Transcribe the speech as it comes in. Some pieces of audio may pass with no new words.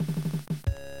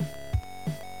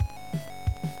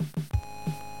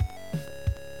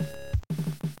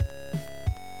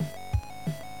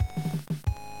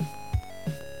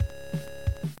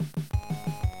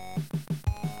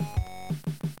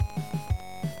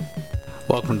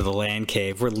Welcome to the Land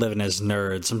Cave. We're living as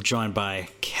nerds. I'm joined by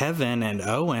Kevin and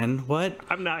Owen. What?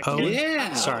 I'm not. Owen?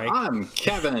 Yeah, Sorry. I'm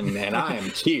Kevin, and I am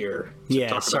here. To Yeah,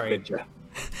 talk sorry.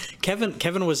 About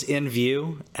Kevin was in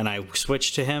view, and I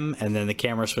switched to him, and then the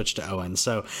camera switched to Owen.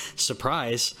 So,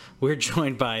 surprise, we're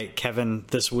joined by Kevin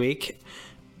this week,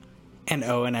 and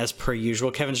Owen as per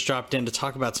usual. Kevin's dropped in to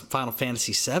talk about some Final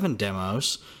Fantasy VII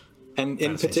demos. And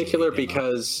in particular,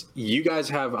 because you guys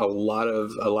have a lot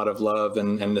of love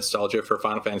and nostalgia for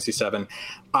Final Fantasy VII.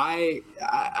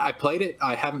 I played it.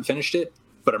 I haven't finished it,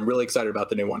 but I'm really excited about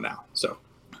the new one now. So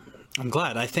I'm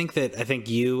glad. I think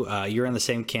you're in the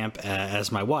same camp as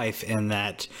my wife in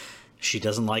that she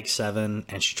doesn't like 7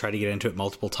 and she tried to get into it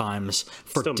multiple times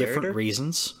for Still different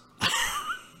reasons.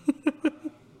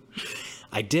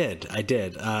 I did.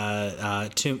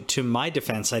 To my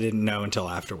defense, I didn't know until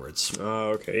afterwards.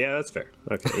 Oh, okay. Yeah, that's fair.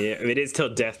 Okay. Yeah, it is till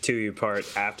death to you part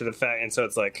after the fact, and so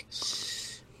it's like,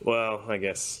 well, I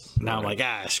guess Now I'm like,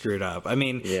 I screwed up. I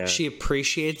mean, She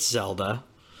appreciates Zelda.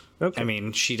 Okay. I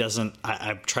mean, she doesn't.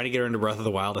 I'm trying to get her into Breath of the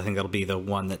Wild. I think that'll be the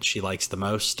one that she likes the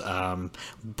most.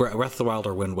 Breath of the Wild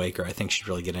or Wind Waker, I think she'd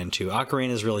really get into. Ocarina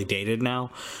is really dated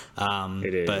now.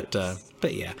 It is.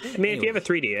 But yeah. I mean, if you have a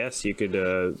 3DS, you could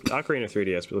Ocarina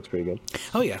 3DS looks pretty good.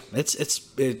 Oh yeah,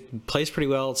 it plays pretty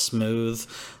well. It's smooth.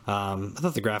 I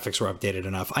thought the graphics were updated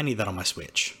enough. I need that on my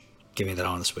Switch. Give me that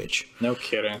on the Switch. no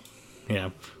kidding. Yeah.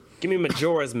 Give me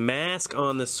Majora's Mask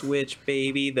on the Switch,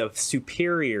 baby. The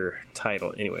superior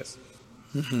title. Anyways.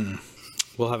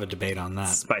 We'll have a debate on that.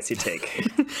 Spicy take.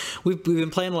 We've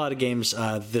been playing a lot of games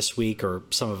this week, or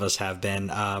some of us have been.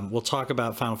 We'll talk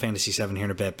about Final Fantasy VII here in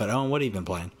a bit. But Owen, what have you been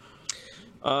playing?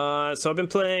 So I've been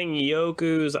playing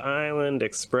Yoku's Island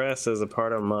Express as a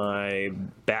part of my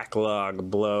backlog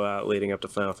blowout leading up to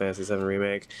Final Fantasy VII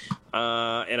Remake,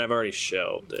 and I've already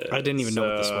shelved it. I didn't even know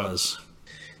what this was.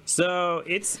 So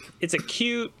it's a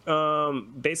cute,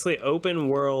 basically open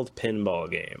world pinball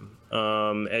game.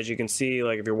 As you can see,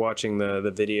 like if you're watching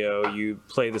the video, you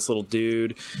play this little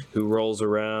dude who rolls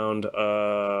around.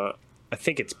 I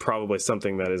think it's probably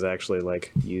something that is actually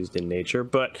like used in nature,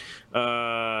 but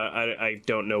I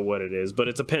don't know what it is. But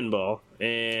it's a pinball,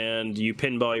 and you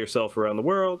pinball yourself around the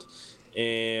world,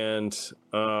 and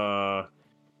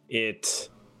it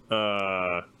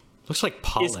Looks like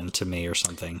pollen to me or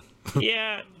something.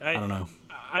 Yeah, I don't know.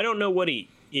 I don't know what he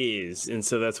is, and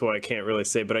so that's why I can't really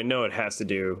say, but I know it has to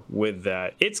do with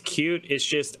that. It's cute. It's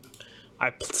just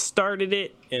I started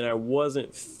it and I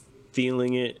wasn't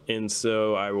feeling it, and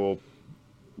so I will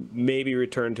maybe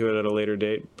return to it at a later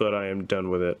date, but I am done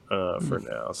with it for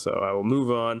now. So I will move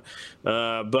on.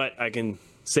 But I can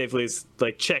safely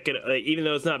like check it, even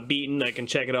though it's not beaten, I can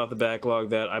check it off the backlog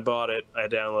that I bought it, I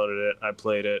downloaded it, I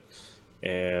played it.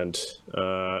 And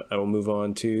I will move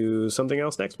on to something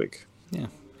else next week. Yeah,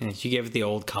 you gave it the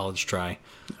old college try.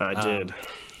 I did.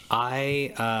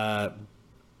 I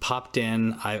popped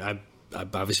in. I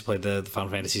obviously played the Final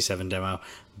Fantasy VII demo,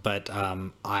 but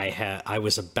I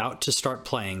was about to start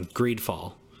playing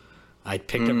Greedfall. I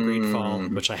picked up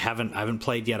Greedfall, which I haven't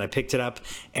played yet. I picked it up,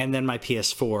 and then my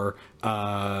PS4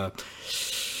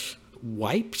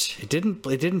 wiped. It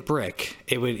didn't brick.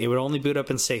 It would only boot up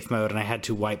in safe mode, and I had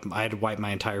to wipe my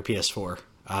entire PS4.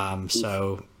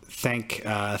 So thank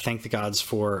the gods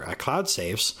for cloud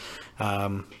saves,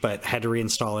 but had to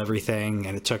reinstall everything,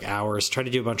 and it took hours. Tried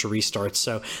to do a bunch of restarts.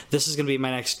 So this is going to be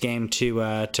my next game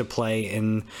to play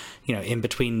in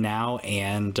between now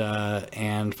and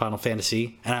Final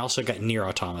Fantasy. And I also got Nier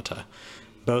Automata.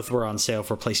 Both were on sale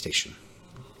for PlayStation.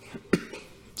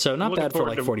 So not bad for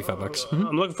like $45. Mm-hmm.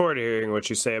 I'm looking forward to hearing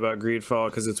what you say about Greedfall,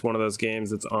 because it's one of those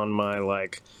games that's on my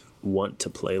like want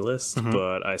to play list,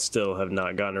 but I still have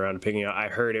not gotten around to picking it up. I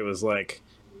heard it was like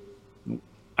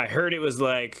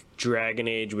Dragon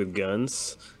Age with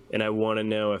guns, and I want to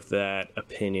know if that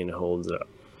opinion holds up.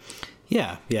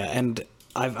 Yeah, and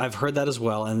I've heard that as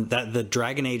well, and that the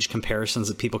Dragon Age comparisons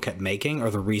that people kept making are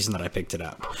the reason that I picked it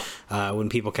up. When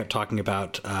people kept talking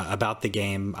about the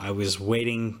game, I was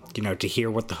waiting, to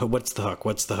hear what's the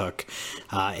hook,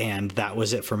 and that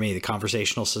was it for me. The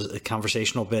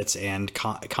conversational bits and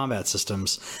combat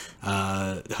systems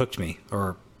hooked me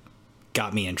or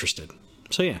got me interested.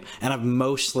 So yeah, and I'm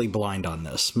mostly blind on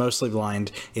this. I've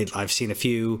seen a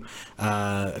few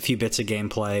bits of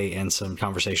gameplay and some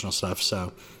conversational stuff.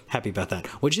 So happy about that.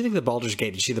 What did you think of the Baldur's Gate?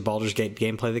 Did you see the Baldur's Gate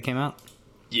gameplay that came out?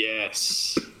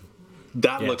 Yes,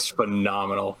 that looks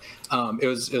phenomenal. It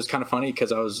was kind of funny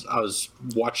because I was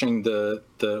watching the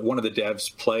one of the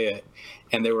devs play it,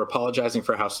 and they were apologizing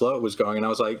for how slow it was going, and I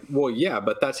was like, well, yeah,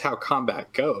 but that's how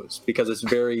combat goes, because it's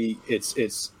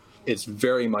it's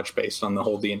very much based on the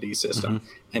whole D&D system,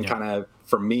 and kind of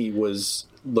for me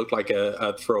looked like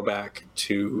a throwback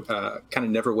to kind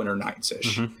of Neverwinter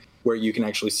Nights-ish, where you can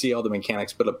actually see all the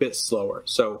mechanics, but a bit slower.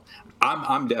 So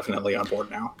I'm definitely on board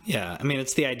now. Yeah, I mean,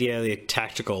 it's the idea, the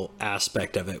tactical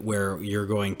aspect of it, where you're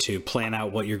going to plan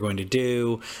out what you're going to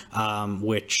do,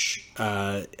 which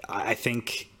I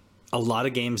think a lot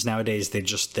of games nowadays,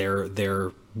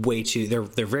 they're way too,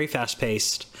 they're very fast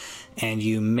paced, and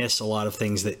you miss a lot of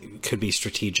things that could be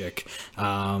strategic,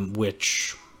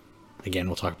 which, again,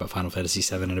 we'll talk about Final Fantasy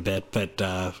VII in a bit, but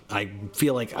I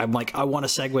feel like I want to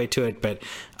segue to it, but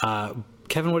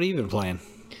Kevin, what have you been playing?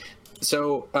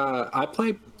 So I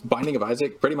play Binding of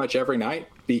Isaac pretty much every night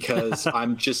because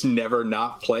I'm just never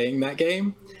not playing that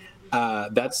game.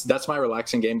 That's my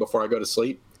relaxing game before I go to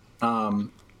sleep.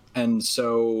 And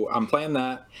so I'm playing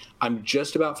that. I'm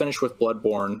just about finished with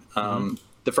Bloodborne.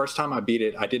 The first time I beat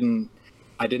it, I didn't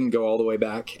go all the way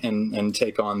back and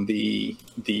take on the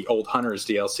Old Hunters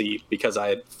DLC because I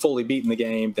had fully beaten the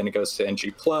game. Then it goes to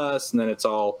NG Plus, and then it's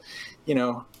all,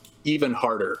 even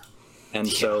harder. And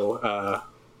so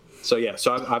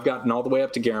I've gotten all the way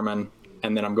up to Gehrman,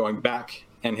 and then I'm going back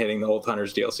and hitting the Old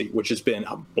Hunters DLC, which has been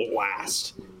a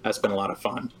blast. That's been a lot of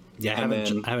fun. Yeah, I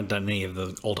haven't done any of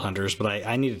the Old Hunters, but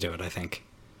I need to do it, I think.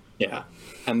 Yeah.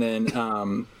 And then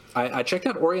I checked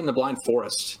out Ori and the Blind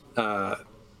Forest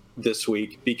this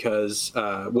week because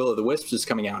Will of the Wisps is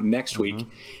coming out next week.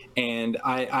 And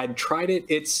I tried it.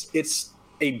 It's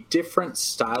a different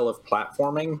style of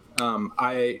platforming.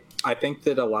 I think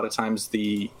that a lot of times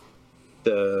it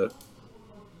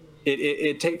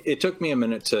took me a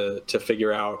minute to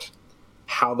figure out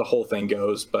how the whole thing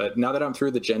goes, but now that I'm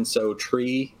through the Genso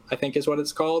tree, I think is what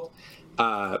it's called,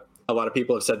 a lot of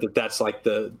people have said that that's like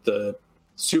the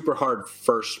super hard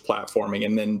first platforming,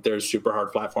 and then there's super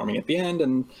hard platforming at the end.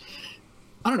 And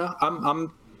I don't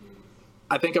know,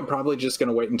 I think I'm probably just going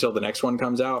to wait until the next one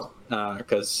comes out,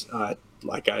 because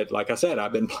like I said,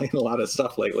 I've been playing a lot of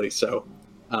stuff lately. So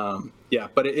yeah,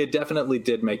 but it definitely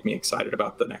did make me excited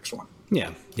about the next one.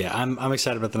 Yeah, I'm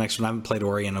excited about the next one. I haven't played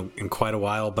Ori in quite a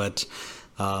while, but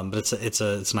it's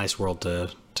a nice world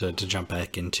to jump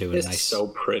back into. It's so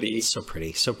pretty, so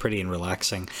pretty and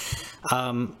relaxing.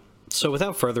 So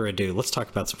without further ado, let's talk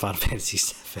about some Final Fantasy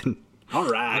VII. All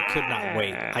right, I could not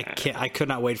wait. I could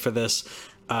not wait for this.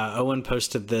 Owen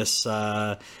posted this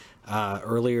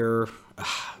earlier.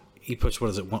 He posted, what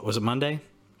is it? Was it Monday?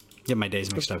 Get my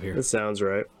days mixed up here. That sounds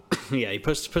right. Yeah, he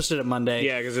posted it Monday.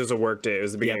 Yeah, because it was a work day. It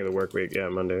was the beginning of the work week. Yeah,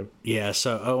 Monday. Yeah,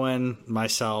 so Owen,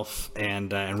 myself,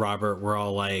 and Robert were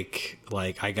all like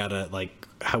I gotta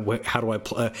how do I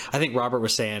play? I think Robert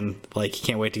was saying he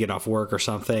can't wait to get off work or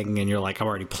something, and you're like, I've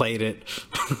already played it.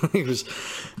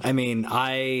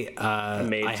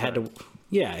 I had to.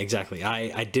 Yeah, exactly.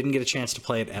 I didn't get a chance to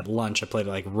play it at lunch. I played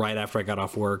it right after I got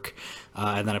off work,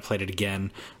 and then I played it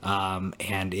again.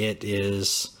 And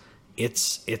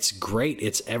it's great.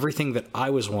 It's everything that I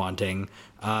was wanting.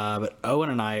 But Owen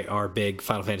and I are big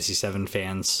Final Fantasy VII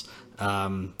fans,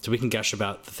 so we can gush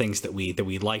about the things that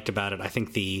we liked about it. I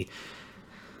think we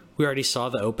already saw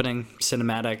the opening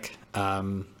cinematic.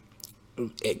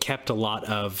 It kept a lot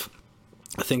of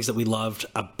things that we loved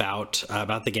about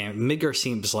the game. Midgar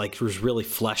seems like it was really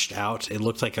fleshed out. It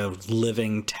looked like a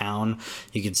living town.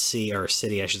 You could see, or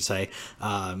city, I should say.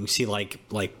 You see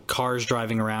like cars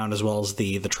driving around as well as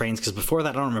the trains. Because before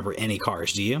that, I don't remember any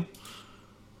cars. Do you?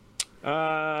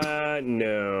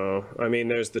 No. I mean,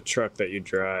 there's the truck that you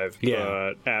drive.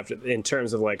 Yeah. But in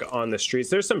terms of on the streets,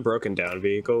 there's some broken down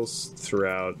vehicles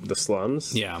throughout the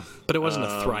slums. Yeah, but it wasn't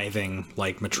a thriving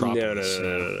metropolis.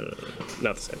 No,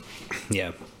 not the same.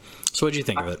 Yeah. So what'd you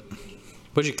think of it?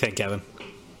 What'd you think, Kevin?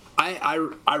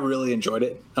 I really enjoyed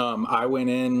it. I went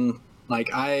in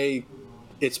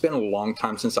it's been a long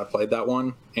time since I played that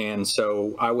one, and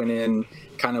so I went in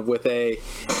kind of with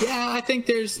I think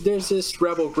there's this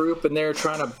rebel group and they're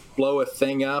trying to blow a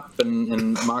thing up,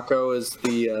 and Mako is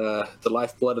the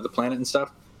lifeblood of the planet and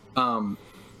stuff. But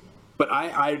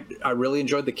I really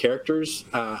enjoyed the characters.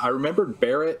 I remembered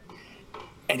Barrett,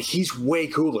 and he's way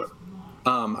cooler.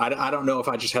 I don't know if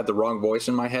I just had the wrong voice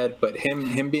in my head, but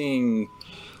him being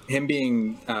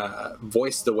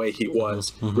voiced the way he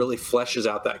was really fleshes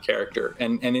out that character.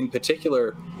 And in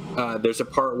particular, there's a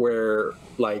part where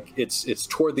it's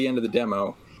toward the end of the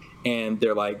demo, and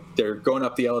they're going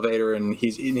up the elevator, and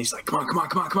he's like, come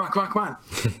on.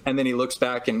 And then he looks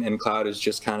back, and Cloud is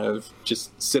just kind of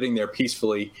just sitting there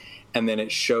peacefully, and then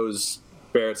it shows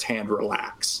Barrett's hand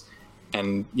relax,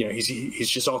 and he's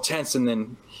just all tense, and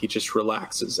then he just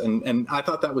relaxes. And I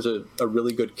thought that was a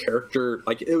really good character.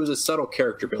 It was a subtle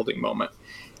character building moment.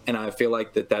 and I feel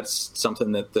like that's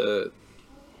something that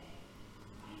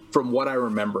from what I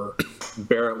remember,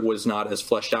 Barrett was not as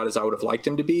fleshed out as I would have liked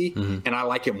him to be, and I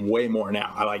like him way more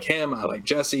now. I like him. I like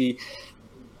Jesse,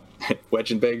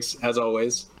 Wedge and Biggs as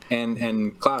always,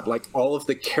 and Cloud. Like all of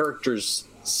the characters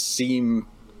seems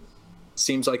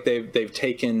like they've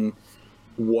taken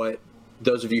what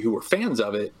those of you who were fans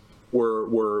of it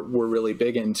were really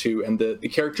big into, and the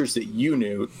characters that you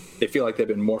knew, they feel like they've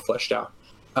been more fleshed out.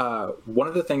 One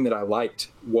of the things that I liked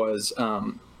was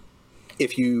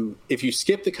if you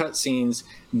skip the cutscenes,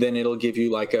 then it'll give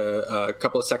you like a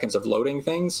couple of seconds of loading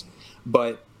things.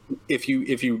 But if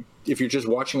you're just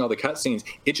watching all the cutscenes,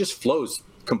 it just flows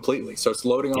completely. So it's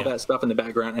loading all that stuff in the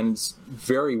background, and it's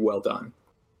very well done.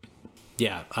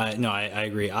 Yeah, I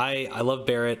agree. I love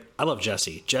Barrett. I love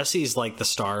Jesse. Jesse's like the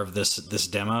star of this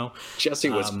demo. Jesse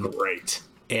was great.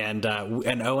 And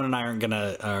Owen and I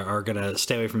are gonna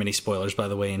stay away from any spoilers, by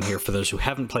the way, in here for those who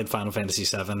haven't played Final Fantasy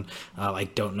VII. I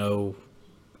don't know.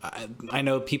 I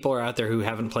know people are out there who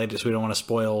haven't played it, so we don't want to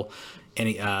spoil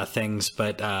any things.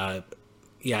 But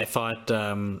yeah, I thought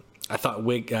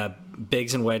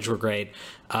Biggs and Wedge were great.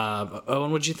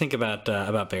 Owen, what did you think about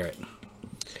Barrett?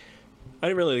 I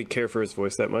didn't really care for his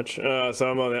voice that much, so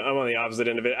I'm on the opposite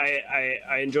end of it.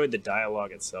 I enjoyed the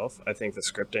dialogue itself. I think the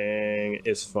scripting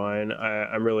is fine.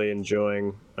 I'm really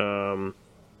enjoying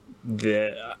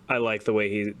that. I like the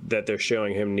way that they're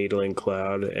showing him needling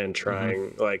Cloud and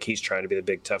trying like he's trying to be the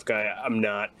big tough guy. I'm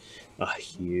not a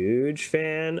huge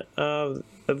fan of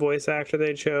the voice actor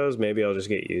they chose. Maybe I'll just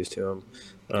get used to him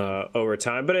over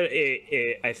time. But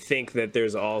I think that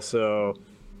there's also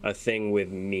a thing with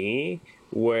me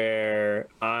where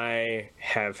I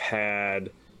have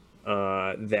had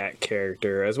that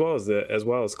character as well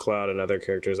as Cloud and other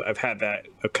characters. I've had that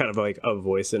kind of like a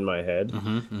voice in my head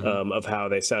of how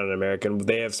they sound in American.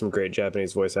 They have some great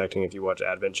Japanese voice acting. If you watch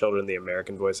Advent Children, the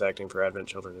American voice acting for Advent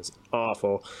Children is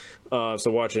awful.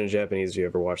 So watch it in Japanese if you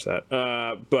ever watch that.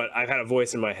 But I've had a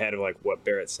voice in my head of like what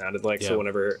Barrett sounded like. Yeah. So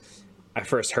whenever I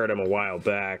first heard him a while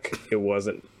back, it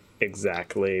wasn't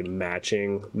exactly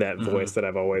matching that voice that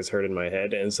I've always heard in my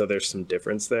head, and so there's some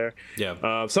difference there. So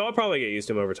I'll probably get used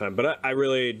to him over time, but I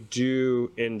really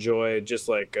do enjoy, just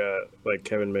like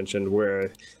Kevin mentioned,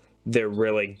 where they're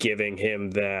really giving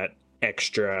him that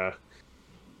extra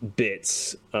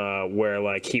bits where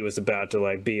like he was about to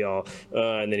like be all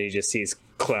and then he just sees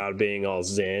Cloud being all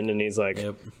zen and he's like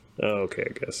Oh, okay,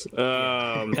 I guess.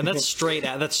 And that's straight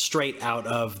out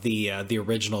of the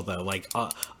original, though. Like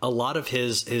a lot of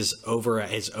his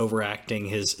overacting,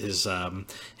 his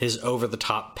over the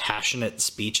top passionate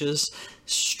speeches,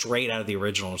 straight out of the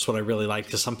original. It's what I really like,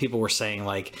 because some people were saying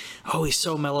like, "Oh, he's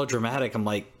so melodramatic." I'm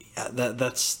like, yeah,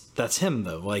 that's him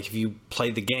though. Like if you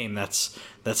played the game, that's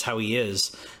how he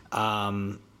is.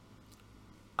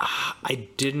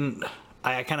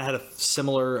 I kind of had a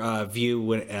similar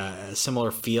view,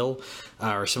 similar feel,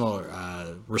 or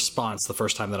similar response the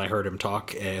first time that I heard him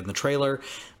talk in the trailer.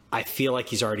 I feel like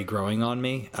he's already growing on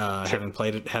me, having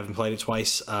played it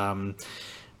twice.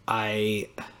 I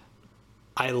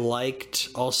liked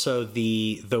also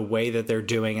the way that they're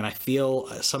doing, and I feel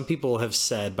some people have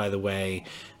said, by the way,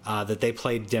 that they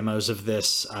played demos of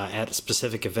this at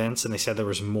specific events, and they said there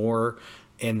was more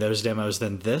in those demos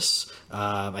than this.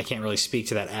 I can't really speak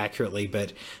to that accurately,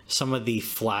 but some of the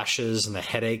flashes and the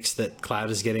headaches that Cloud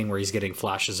is getting, where he's getting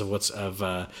flashes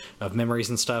of memories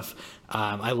and stuff,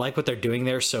 I like what they're doing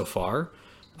there so far.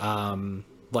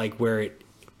 Like where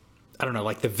I don't know,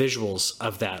 like the visuals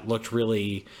of that looked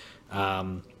really.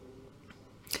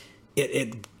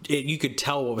 You could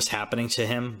tell what was happening to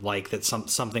him, like that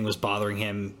something was bothering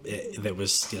him that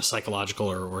was psychological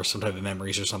or some type of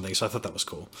memories or something. So I thought that was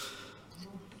cool.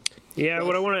 Yeah,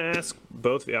 what I want to ask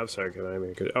both of you... I'm sorry, Kevin.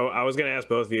 I was going to ask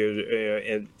both of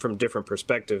you from different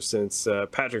perspectives, since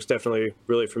Patrick's definitely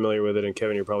really familiar with it, and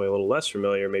Kevin, you're probably a little less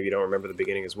familiar. Maybe you don't remember the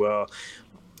beginning as well.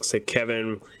 I'll say,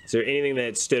 Kevin, is there anything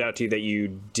that stood out to you that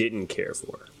you didn't care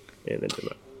for in the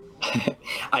demo?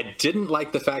 I didn't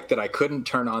like the fact that I couldn't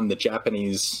turn on the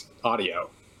Japanese audio.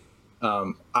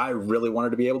 I really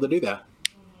wanted to be able to do that,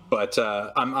 but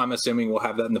I'm assuming we'll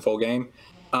have that in the full game.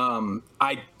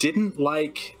 I didn't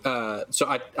like, so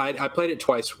I played it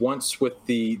twice, once with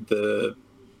the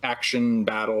action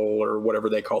battle or whatever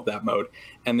they called that mode.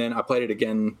 And then I played it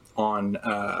again on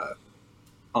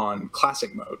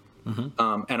classic mode.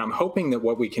 Mm-hmm. And I'm hoping that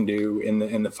what we can do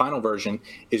in the final version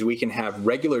is we can have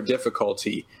regular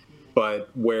difficulty, but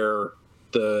where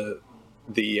the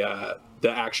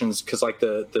actions, because like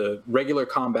the regular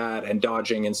combat and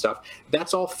dodging and stuff,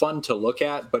 that's all fun to look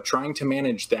at, but trying to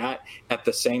manage that at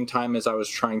the same time as I was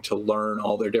trying to learn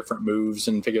all their different moves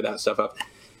and figure that stuff out,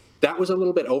 that was a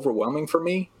little bit overwhelming for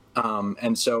me.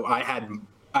 And so I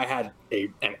had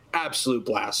an absolute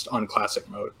blast on classic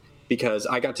mode because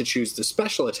I got to choose the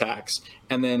special attacks,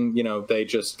 and then, they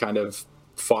just kind of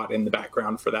fought in the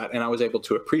background for that. And I was able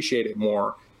to appreciate it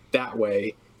more that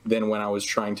way than when I was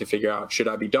trying to figure out, should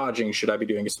I be dodging? Should I be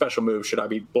doing a special move? Should I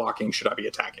be blocking? Should I be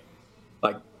attacking?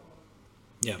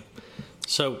 Yeah.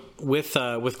 So with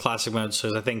classic mode,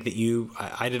 so I think that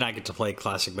I did not get to play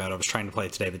classic mode. I was trying to play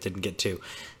it today, but didn't get to.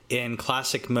 In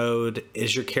classic mode,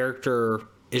 is your character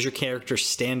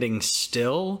standing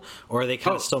still, or are they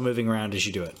kind of still moving around as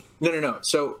you do it? No.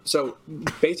 So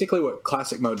basically, what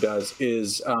classic mode does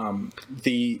is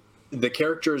the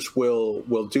characters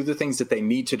will do the things that they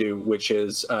need to do, which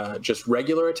is just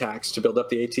regular attacks to build up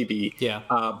the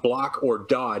ATB, block or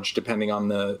dodge depending on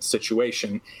the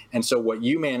situation. And so what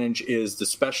you manage is the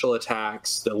special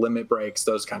attacks, the limit breaks,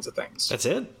 those kinds of things. That's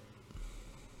it?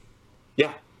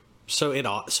 Yeah. So it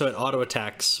auto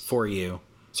attacks for you.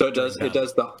 So it does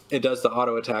the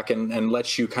auto attack and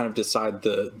lets you kind of decide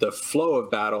the flow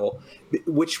of battle,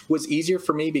 which was easier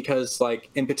for me because, like,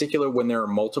 in particular, when there are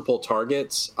multiple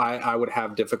targets, I would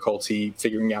have difficulty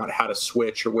figuring out how to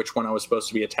switch or which one I was supposed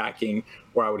to be attacking,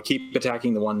 or I would keep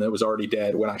attacking the one that was already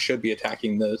dead when I should be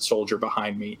attacking the soldier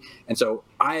behind me. And so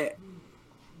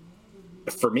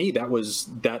for me,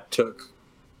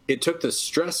 it took the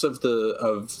stress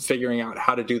of figuring out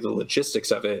how to do the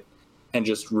logistics of it and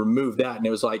just remove that. And it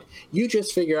was like, you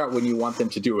just figure out when you want them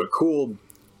to do a cool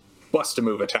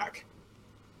bust-a-move attack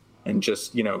and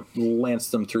just, lance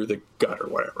them through the gut or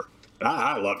whatever.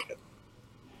 I loved it.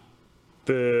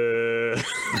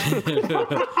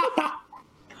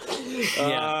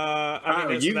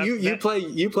 You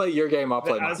play your game, I'll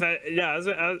play mine.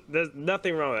 There's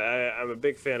nothing wrong with it. I'm a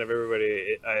big fan of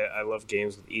everybody. I love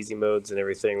games with easy modes and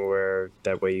everything, where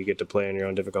that way you get to play on your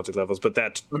own difficulty levels.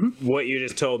 But what you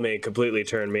just told me completely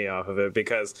turned me off of it,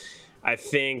 because I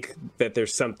think that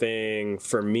there's something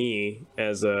for me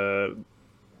as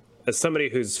somebody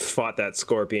who's fought that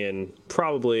scorpion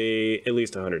probably at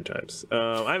least 100 times.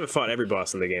 I haven't fought every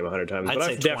boss in the game 100 times, but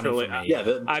I've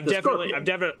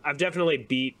definitely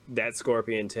beat that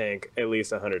scorpion tank at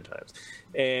least 100 times.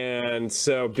 And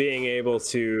so being able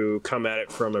to come at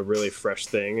it from a really fresh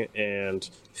thing and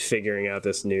figuring out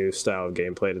this new style of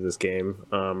gameplay to this game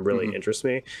really interests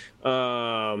me.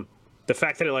 The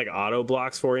fact that it auto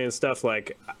blocks for you and stuff, I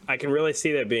can really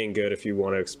see that being good if you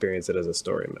want to experience it as a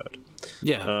story mode.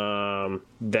 Yeah.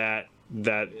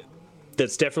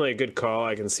 That's definitely a good call.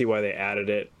 I can see why they added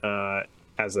it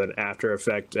as an after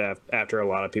effect after a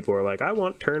lot of people were like, I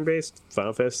want turn-based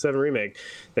Final Fantasy VII Remake.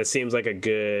 That seems like a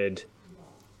good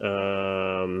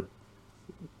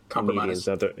compromise.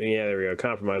 There we go.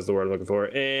 Compromise is the word I'm looking for.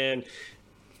 And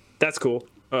that's cool.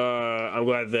 I'm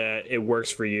glad that it works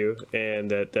for you,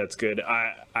 and that's good.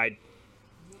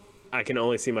 I can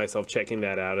only see myself checking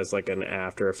that out as an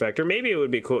after effect, or maybe it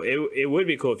would be cool. It would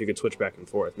be cool if you could switch back and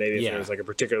forth. Maybe if there was a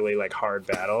particularly hard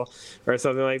battle or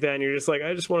something like that, and you're just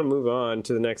I just want to move on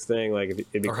to the next thing. It'd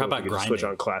be cool if you could switch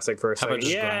on classic for a second.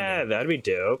 Yeah, that'd be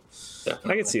dope.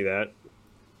 Definitely. I could see that.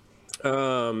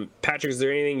 Patrick, is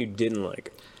there anything you didn't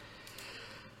like?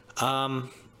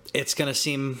 It's gonna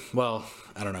seem, well,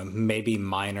 I don't know, maybe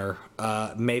minor.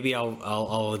 Maybe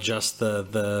I'll adjust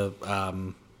the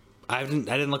I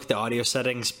didn't look at the audio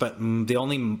settings, but the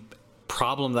only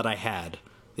problem that I had,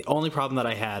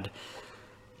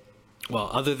 well,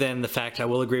 other than the fact I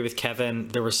will agree with Kevin,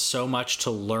 there was so much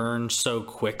to learn so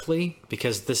quickly,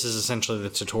 because this is essentially the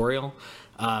tutorial.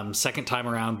 Second time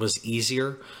around was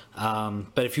easier.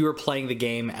 But if you were playing the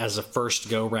game as a first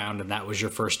go round and that was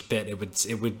your first bit,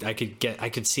 I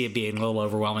could see it being a little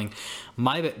overwhelming.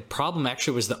 My problem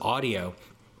actually was the audio.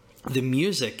 The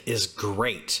music is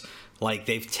great.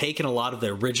 They've taken a lot of the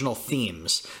original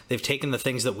themes. They've taken the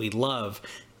things that we love,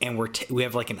 and we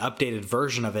have an updated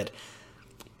version of it.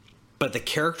 But the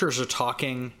characters are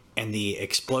talking, and the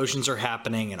explosions are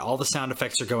happening, and all the sound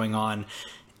effects are going on,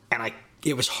 and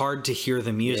it was hard to hear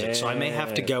the music. Yeah. So I may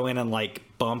have to go in and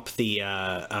bump the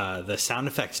sound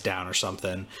effects down or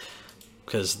something,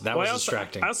 because that was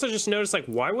distracting. I also just noticed,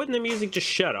 why wouldn't the music just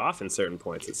shut off in certain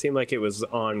points? It seemed like it was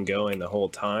ongoing the whole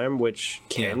time, which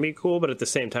can be cool, but at the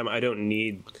same time, I don't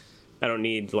need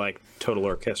total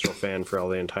orchestral fan for all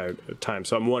the entire time.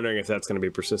 So I'm wondering if that's going to be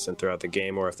persistent throughout the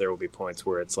game, or if there will be points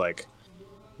where it's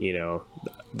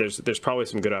there's probably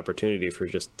some good opportunity for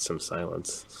just some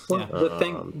silence. Well,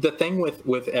 the thing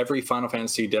with every Final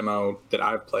Fantasy demo that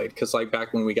I've played, because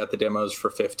back when we got the demos for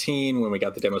 15, when we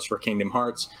got the demos for Kingdom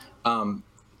Hearts,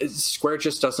 Square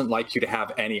just doesn't like you to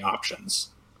have any options.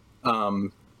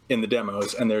 in the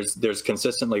demos, and there's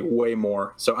consistently way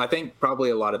more. So I think probably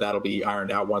a lot of that'll be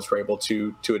ironed out once we're able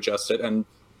to adjust it, and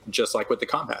just like with the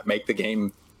combat, make the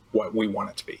game what we want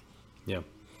it to be. Yeah.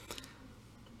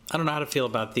 I don't know how to feel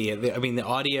about the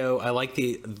audio. I like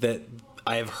that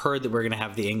I have heard that we're going to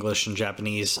have the English and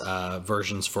Japanese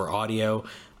versions for audio.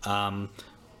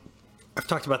 I've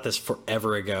talked about this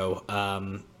forever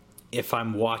ago. If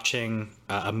I'm watching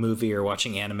a movie or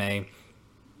watching anime,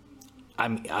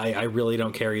 I really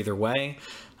don't care either way.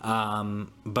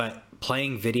 But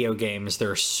playing video games,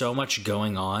 there's so much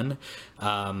going on.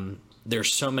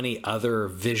 There's so many other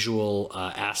visual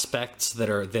aspects that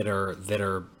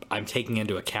are I'm taking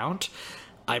into account.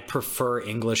 I prefer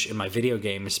English in my video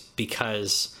games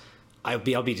because I'll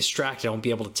be distracted. I won't be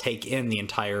able to take in the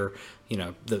entire,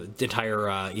 the entire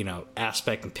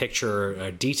aspect and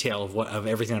picture detail of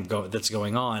everything that's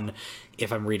going on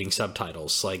if I'm reading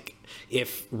subtitles. Like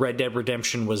if Red Dead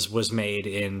Redemption was made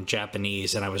in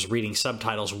Japanese and I was reading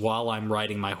subtitles while I'm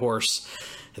riding my horse,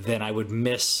 then I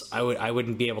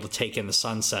wouldn't be able to take in the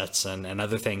sunsets and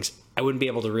other things. I wouldn't be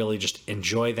able to really just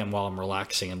enjoy them while I'm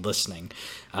relaxing and listening.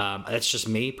 That's just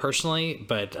me personally,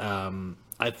 but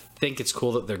I think it's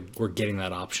cool that we're getting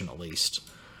that option at least.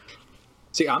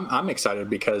 See, I'm excited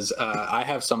because I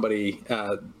have somebody.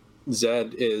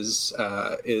 Zed is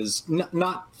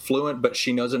not fluent, but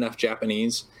she knows enough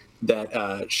Japanese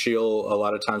that she'll a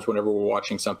lot of times whenever we're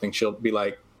watching something, she'll be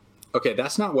like, "Okay,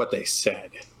 that's not what they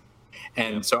said,"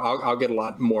 and so I'll get a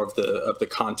lot more of the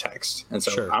context, and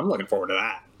so sure. I'm looking forward to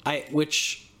that.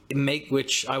 Which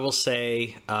I will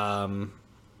say,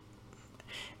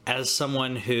 as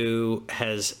someone who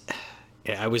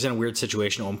I was in a weird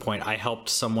situation at one point. I helped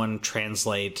someone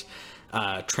translate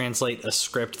a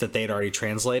script that they'd already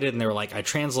translated, and they were like, I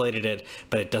translated it,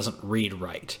 but it doesn't read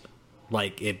right.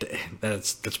 Like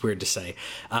that's weird to say.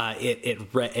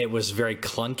 It was very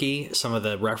clunky. Some of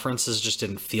the references just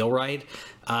didn't feel right.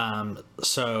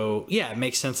 So yeah, it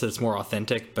makes sense that it's more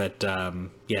authentic, but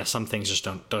yeah, some things just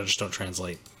don't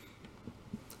translate.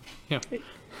 Yeah.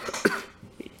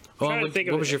 Well,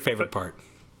 what was your favorite part?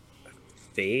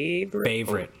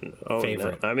 Favorite. Oh,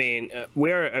 favorite. No. I mean,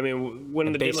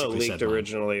 when the demo leaked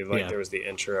originally, there was the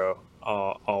intro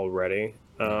already.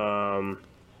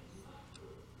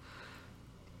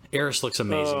 Eris looks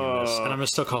amazing in this, and I'm gonna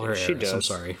still call her Eris. She does. I'm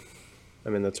sorry. I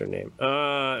mean, that's her name.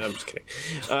 I'm just kidding.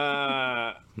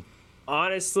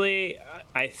 Honestly,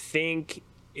 I think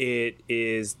it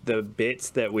is the bits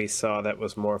that we saw that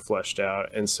was more fleshed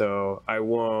out, and so we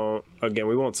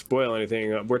won't spoil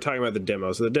anything. We're talking about the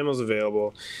demo, so the demo's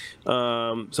available. So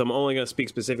I'm only going to speak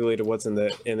specifically to what's in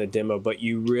the demo, but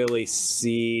you really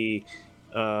see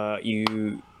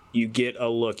you get a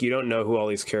look. You don't know who all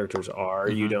these characters are.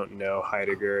 Mm-hmm. You don't know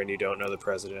Heidegger, and you don't know the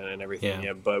president and everything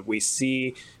yet. But we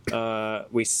see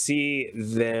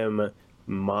them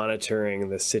monitoring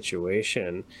the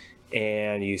situation,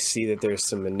 and you see that there's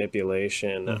some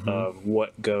manipulation of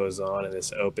what goes on in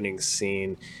this opening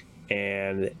scene,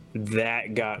 and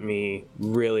that got me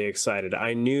really excited.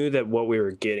 I knew that what we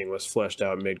were getting was fleshed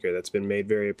out Midgar. That's been made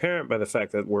very apparent by the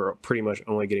fact that we're pretty much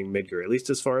only getting Midgar, at least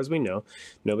as far as we know.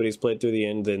 Nobody's played through the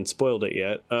end and spoiled it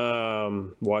yet.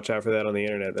 Watch out for that on the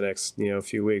internet the next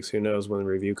few weeks. Who knows when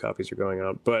review copies are going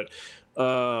out. But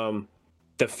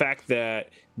the fact that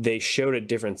they showed a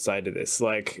different side to this,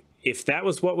 like, if that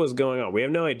was what was going on, we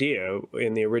have no idea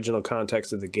in the original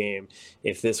context of the game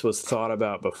if this was thought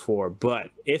about before, but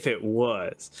if it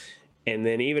was, and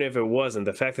then even if it wasn't,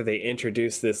 the fact that they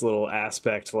introduced this little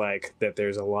aspect, like that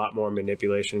there's a lot more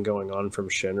manipulation going on from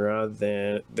Shinra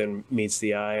than meets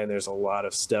the eye, and there's a lot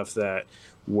of stuff that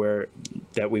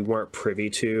we weren't privy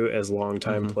to as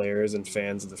longtime players and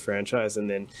fans of the franchise, and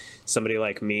then somebody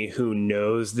like me who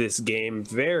knows this game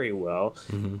very well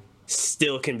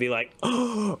still can be like,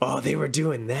 oh, they were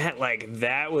doing that. Like,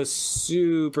 that was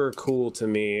super cool to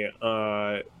me.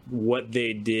 What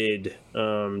they did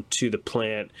to the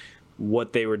plant,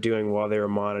 what they were doing while they were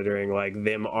monitoring, like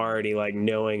them already like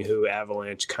knowing who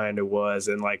Avalanche kind of was,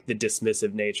 and like the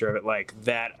dismissive nature of it, like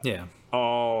that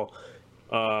all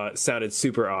sounded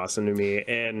super awesome to me.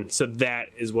 And so that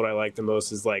is what I like the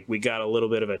most, is like we got a little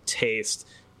bit of a taste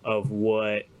of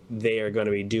what they are going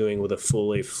to be doing with a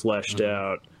fully fleshed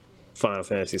out Final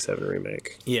Fantasy VII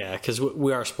Remake. Yeah, because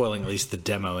we are spoiling at least the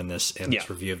demo in this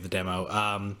review of the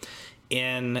demo.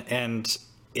 And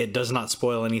it does not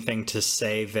spoil anything to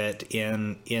say that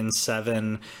in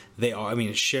 7 they are. I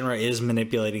mean, Shinra is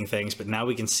manipulating things, but now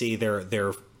we can see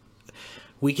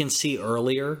we can see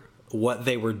earlier what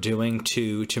they were doing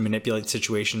to manipulate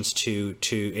situations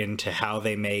into how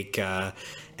they make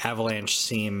Avalanche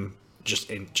seem just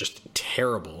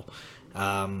terrible.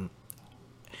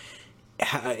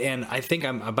 and I think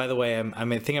by the way,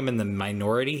 I think I'm in the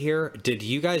minority here. Did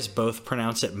you guys both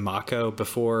pronounce it Mako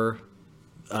before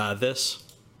this?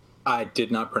 I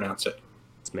did not pronounce it.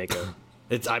 It's Mako.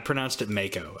 I pronounced it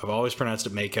Mako. I've always pronounced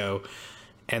it Mako,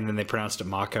 and then they pronounced it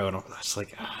Mako, and it's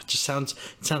like it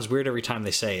sounds weird every time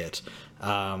they say it.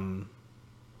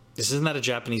 Isn't that a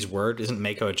Japanese word? Isn't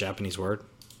Mako a Japanese word?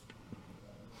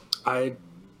 I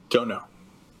don't know.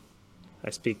 I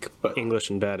speak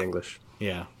English and bad English.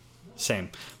 Yeah,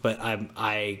 same. But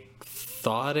I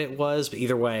thought it was, but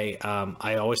either way,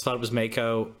 I always thought it was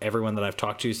Mako. Everyone that I've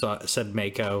talked to said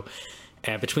Mako.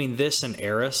 Between this and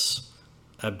Aerith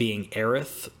being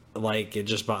Aerith, like it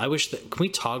just. I wish that can we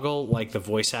toggle like the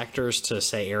voice actors to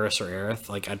say Aerith or Aerith?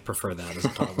 Like I'd prefer that as a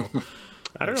toggle.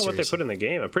 I don't know what they put in the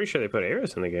game. I'm pretty sure they put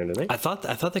Aerith in the game, didn't they? I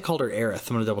thought they called her Aerith.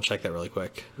 I'm gonna double check that really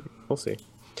quick. We'll see.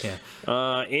 Yeah.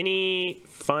 Any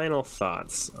final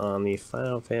thoughts on the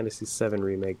Final Fantasy VII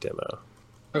Remake demo?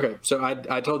 Okay, so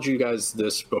I told you guys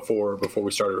this before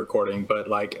we started recording, but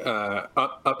like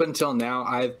up until now,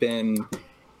 I've been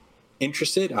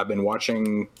interested. I've been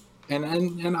watching, and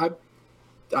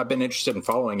I've been interested in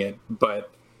following it.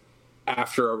 But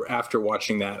after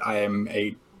watching that, I am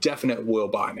a definite will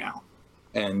buy now,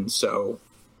 and so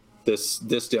this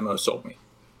demo sold me.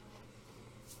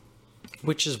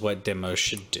 Which is what demos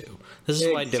should do. This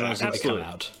is why demos need to come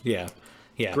out. Yeah.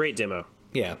 Great demo.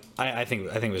 Yeah, I think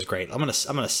it was great. I'm gonna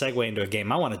segue into a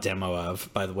game I want a demo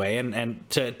of, by the way, and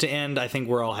to end, I think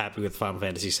we're all happy with Final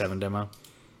Fantasy VII demo.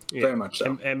 Yeah. Very much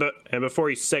so. And before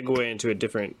you segue into a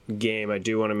different game, I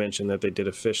do want to mention that they did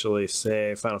officially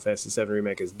say Final Fantasy VII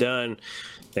Remake is done.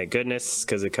 Thank goodness,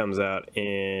 because it comes out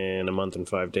in a month and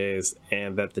 5 days,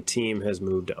 and that the team has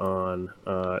moved on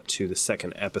to the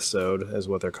second episode, is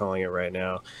what they're calling it right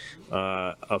now,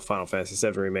 of Final Fantasy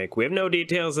VII Remake. We have no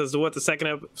details as to what the second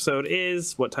episode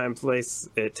is, what time place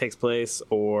it takes place,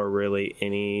 or really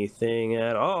anything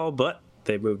at all, but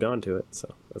they've moved on to it,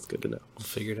 so that's good to know. We'll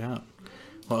figure it out.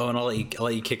 Well, and I'll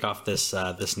let you kick off this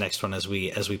next one as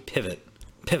we pivot.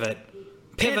 So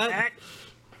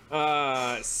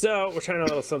we're trying a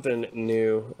little something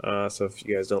new. So if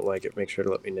you guys don't like it, make sure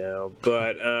to let me know.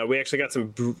 But we actually got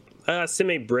some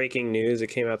semi-breaking news. It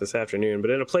came out this afternoon.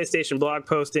 But in a PlayStation blog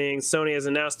posting, Sony has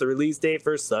announced the release date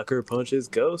for Sucker Punch's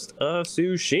Ghost of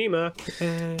Tsushima.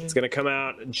 It's going to come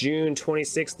out June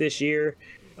 26th this year.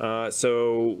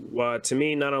 So to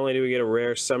me, not only do we get a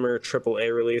rare summer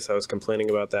AAA release, I was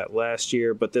complaining about that last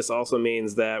year, but this also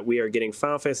means that we are getting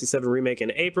Final Fantasy VII Remake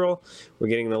in April, we're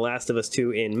getting The Last of Us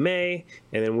 2 in May,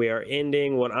 and then we are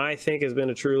ending what I think has been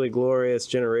a truly glorious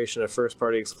generation of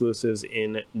first-party exclusives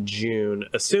in June,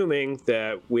 assuming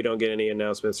that we don't get any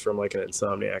announcements from like an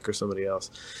Insomniac or somebody else.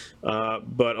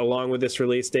 But along with this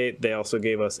release date, they also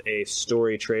gave us a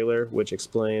story trailer, which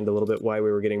explained a little bit why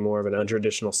we were getting more of an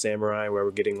untraditional samurai, where we're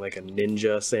getting like a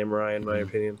ninja samurai in my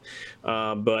opinion.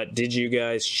 But did you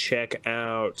guys check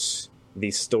out the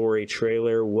story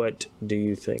trailer? What do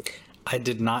you think? I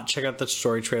did not check out the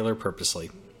story trailer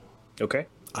purposely. Okay.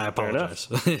 I apologize.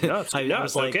 It's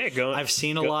okay. I've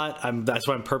seen a lot. That's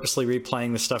why I'm purposely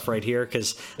replaying the stuff right here,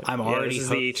 because I'm already this is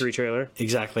hooked. the E3 trailer.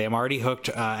 Exactly. I'm already hooked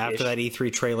after that E3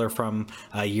 trailer from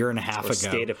a year and a half ago.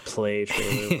 State of Play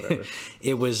trailer, whatever.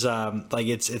 It was like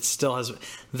it still has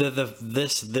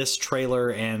this trailer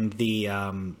and the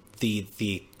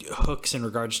hooks in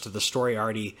regards to the story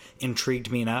already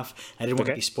intrigued me enough. I didn't want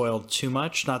to be spoiled too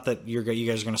much. Not that you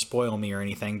guys are going to spoil me or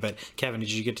anything, but Kevin,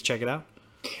 did you get to check it out?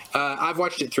 I've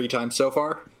watched it 3 times so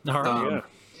far. All right.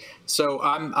 So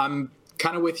I'm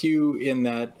kind of with you in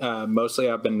that mostly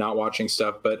I've been not watching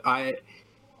stuff, but a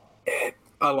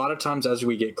lot of times as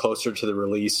we get closer to the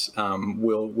release,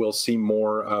 we'll see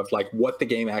more of like what the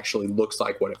game actually looks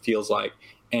like, what it feels like,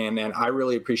 and I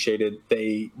really appreciated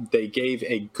they gave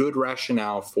a good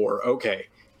rationale for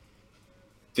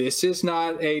this is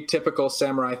not a typical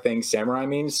samurai thing. Samurai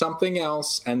means something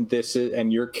else, and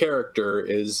your character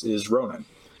is Ronin.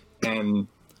 And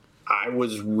I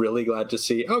was really glad to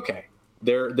see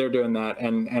they're doing that,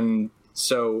 and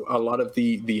so a lot of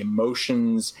the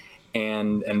emotions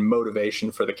and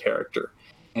motivation for the character,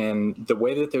 and the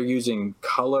way that they're using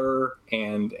color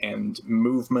and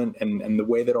movement and the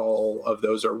way that all of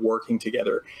those are working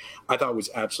together, I thought was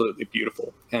absolutely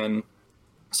beautiful. And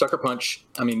Sucker Punch,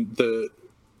 I mean,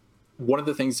 one of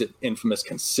the things that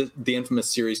the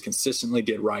Infamous series consistently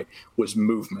did right was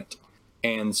movement.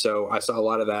 And so I saw a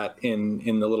lot of that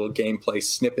in the little gameplay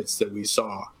snippets that we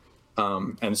saw.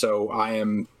 And so I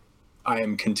am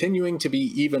continuing to be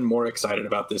even more excited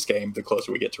about this game the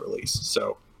closer we get to release.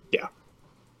 So, yeah.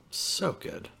 So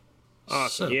good.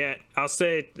 Awesome. So- Yeah, I'll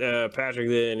say, Patrick,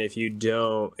 then if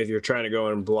you're trying to go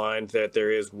in blind, that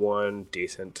there is one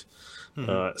decent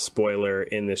spoiler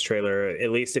in this trailer.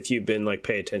 At least if you've been like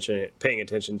paying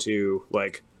attention to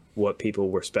like what people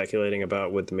were speculating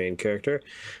about with the main character.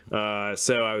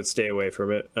 So I would stay away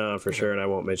from it for sure, and I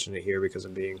won't mention it here because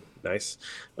I'm being nice.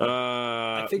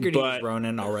 I figured he was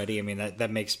Ronin already. I mean,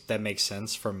 that makes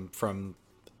sense from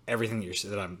everything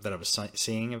that I was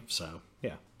seeing. So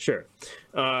yeah. Sure.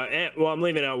 Well, I'm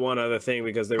leaving out one other thing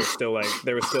because there was still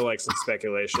like some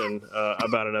speculation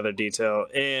about another detail,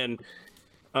 and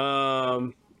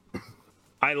I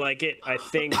like it. I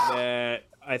think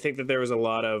that there was a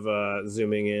lot of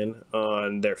zooming in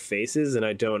on their faces, and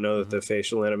I don't know that the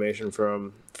facial animation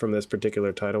from this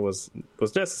particular title was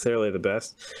necessarily the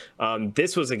best.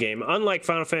 This was a game, unlike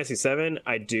Final Fantasy VII,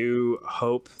 I do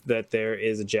hope that there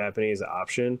is a Japanese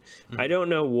option. I don't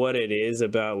know what it is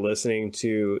about listening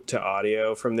to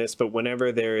audio from this, but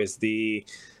whenever there is the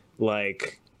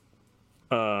like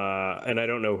and I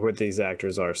don't know what these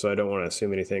actors are, so I don't want to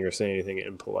assume anything or say anything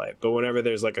impolite. But whenever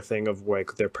there's like a thing of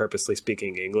like they're purposely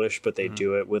speaking English, but they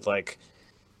do it with like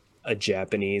a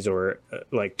Japanese or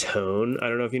like tone. I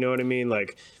don't know if you know what I mean.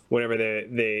 Like whenever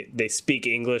they speak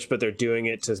English, but they're doing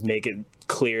it to make it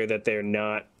clear that they're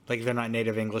not like they're not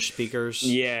native English speakers.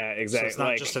 Yeah, exactly. So it's not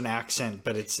like, just an accent,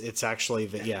 but it's actually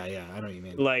yeah. I know what you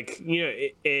mean. Like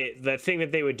the thing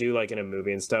that they would do like in a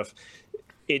movie and stuff.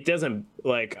 It doesn't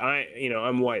like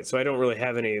I'm white, so I don't really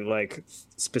have any like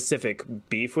specific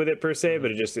beef with it per se, but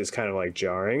it just is kind of like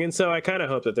jarring. And so I kind of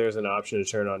hope that there's an option to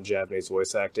turn on Japanese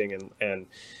voice acting and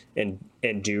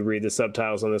do read the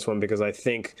subtitles on this one, because I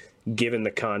think given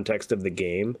the context of the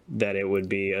game that it would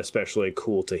be especially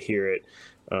cool to hear it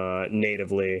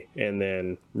natively and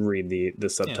then read the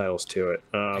subtitles to it.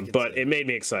 But it made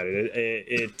me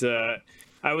excited.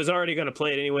 I was already going to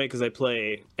play it anyway because I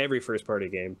play every first-party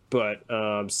game, but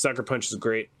Sucker Punch is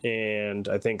great, and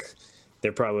I think they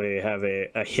probably have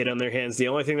a hit on their hands. The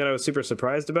only thing that I was super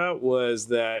surprised about was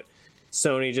that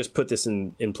Sony just put this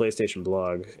in PlayStation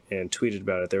blog and tweeted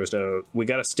about it. We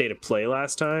got a state of play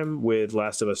last time with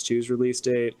Last of Us 2's release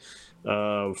date.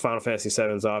 Final Fantasy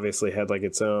VII's obviously had like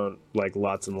its own like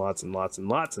lots and lots and lots and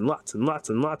lots and lots and lots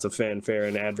and lots of fanfare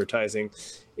and advertising.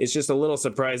 It's just a little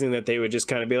surprising that they would just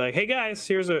kind of be like, "Hey guys,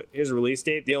 here's a release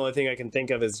date." The only thing I can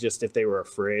think of is just if they were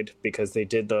afraid, because they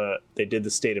did the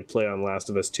state of play on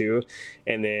Last of Us 2,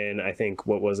 and then I think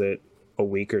what was it, a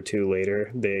week or two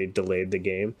later they delayed the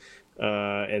game,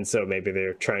 and so maybe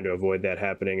they're trying to avoid that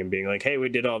happening and being like, "Hey, we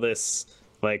did all this."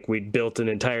 Like, we built an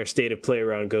entire state of play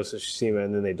around Ghost of Tsushima,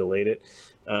 and then they delayed it.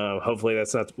 Hopefully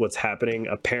that's not what's happening.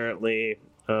 Apparently,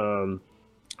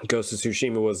 Ghost of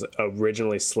Tsushima was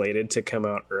originally slated to come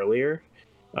out earlier,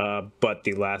 but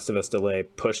the Last of Us delay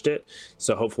pushed it.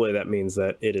 So hopefully that means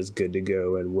that it is good to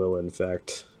go and will, in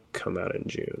fact, come out in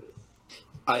June.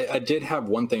 I did have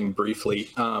one thing briefly.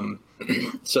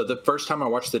 So the first time I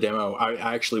watched the demo,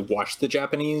 I actually watched the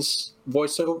Japanese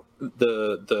voiceover,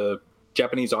 the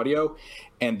Japanese audio,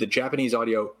 and the Japanese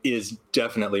audio is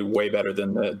definitely way better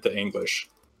than the English.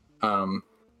 And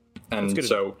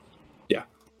so, yeah.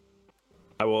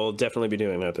 I will definitely be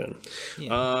doing that then.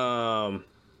 Yeah.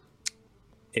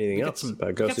 Anything else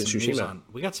about Ghost of Tsushima?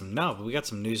 We got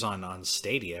some news on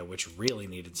Stadia, which really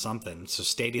needed something. So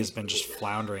Stadia's been just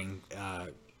floundering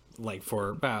like for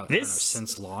about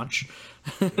since launch.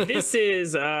 This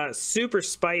is super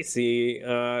spicy.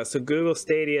 So Google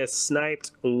Stadia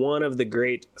sniped one of the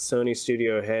great Sony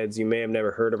studio heads. You may have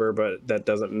never heard of her, but that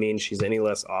doesn't mean she's any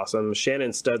less awesome.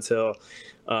 Shannon Studsill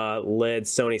led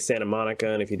Sony Santa Monica,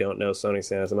 and if you don't know Sony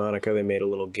Santa Monica, they made a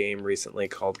little game recently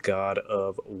called God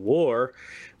of War.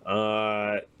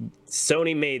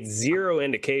 Sony made zero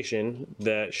indication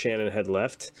that Shannon had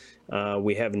left.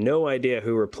 We have no idea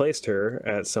who replaced her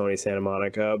at Sony Santa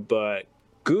Monica, but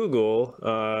Google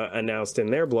announced in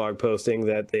their blog posting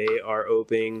that they are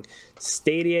opening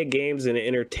Stadia Games and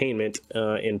Entertainment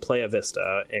in Playa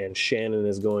Vista, and Shannon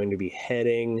is going to be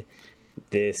heading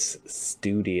this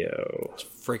studio. It's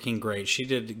freaking great. She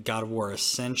did God of War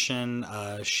Ascension.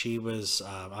 She was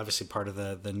obviously part of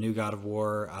the new God of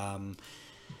War.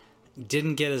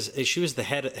 Didn't get as she was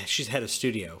she's head of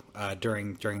studio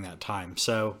during that time.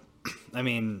 So, I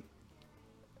mean,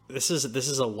 this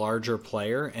is a larger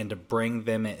player, and to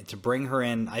bring her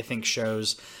in, I think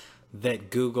shows that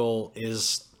Google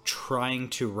is trying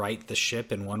to right the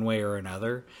ship in one way or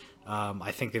another.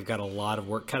 I think they've got a lot of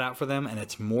work cut out for them, and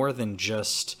it's more than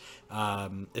just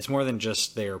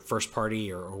their first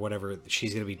party or whatever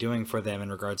she's going to be doing for them in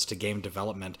regards to game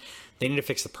development. They need to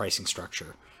fix the pricing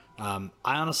structure. I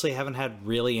honestly haven't had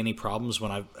really any problems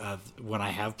when I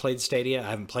have played Stadia. I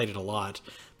haven't played it a lot,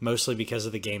 mostly because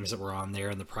of the games that were on there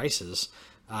and the prices.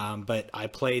 But I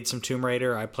played some Tomb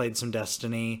Raider, I played some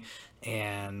Destiny,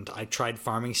 and I tried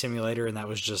Farming Simulator, and that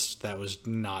was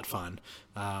not fun.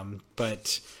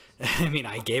 But I mean,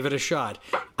 I gave it a shot.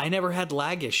 I never had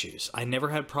lag issues. I never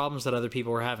had problems that other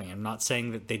people were having. I'm not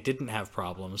saying that they didn't have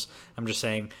problems. I'm just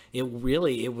saying it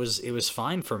was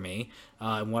fine for me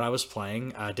when I was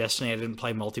playing. Destiny, I didn't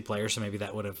play multiplayer, so maybe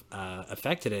that would have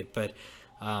affected it. But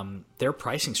their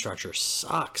pricing structure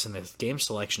sucks, and the game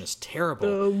selection is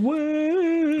terrible.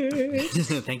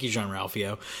 Thank you, John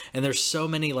Ralphio. And there's so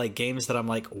many like games that I'm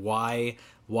like, why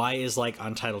is like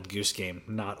Untitled Goose Game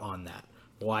not on that?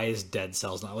 Why is Dead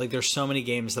Cells not? Like, there's so many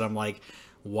games that I'm like,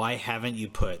 why haven't you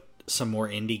put some more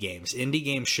indie games? Indie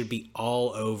games should be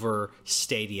all over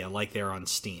Stadia like they're on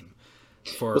Steam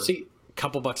for a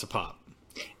couple bucks a pop.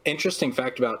 Interesting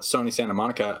fact about Sony Santa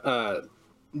Monica,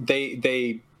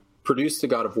 they produced the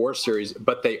God of War series,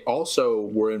 but they also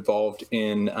were involved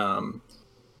in the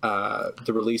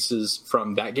releases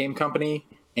from that game company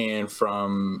and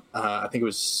from I think it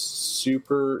was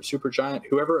Super Giant,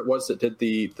 whoever it was that did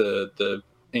the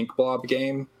Ink Blob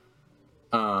game,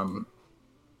 the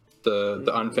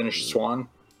Unfinished Swan.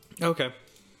 Okay.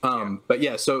 But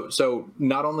yeah, so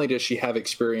not only does she have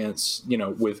experience,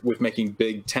 with making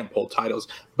big tentpole titles,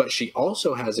 but she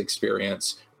also has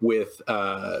experience with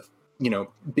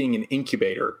being an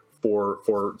incubator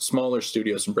for smaller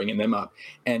studios and bringing them up.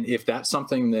 And if that's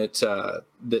something that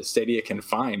Stadia can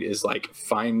find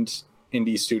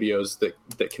indie studios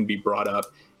that can be brought up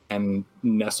and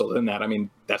nestled in that. I mean,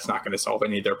 that's not going to solve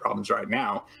any of their problems right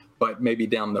now, but maybe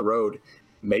down the road,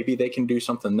 maybe they can do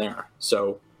something there.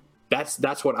 So that's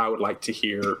what I would like to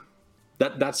hear.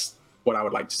 That's what I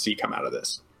would like to see come out of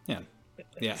this. Yeah.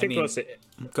 I think go ahead.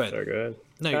 Sorry, go ahead.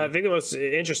 No, I think the most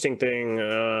interesting thing,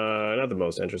 not the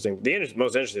most interesting,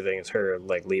 most interesting thing is her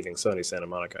leaving Sony Santa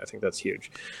Monica. I think that's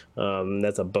huge.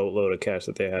 That's a boatload of cash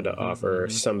that they had to offer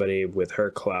somebody with her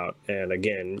clout. And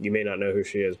again, you may not know who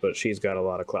she is, but she's got a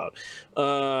lot of clout.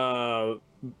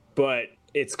 But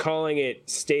it's calling it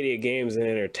Stadia Games and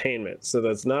Entertainment. So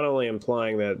that's not only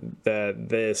implying that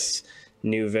this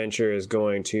new venture is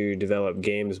going to develop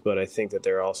games, but I think that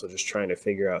they're also just trying to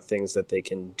figure out things that they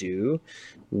can do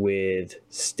with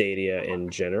Stadia in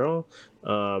general.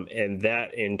 And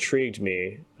that intrigued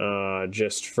me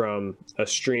just from a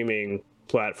streaming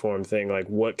platform thing. Like,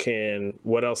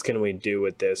 what else can we do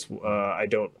with this? I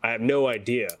have no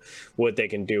idea what they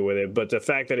can do with it, but the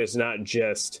fact that it's not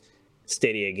just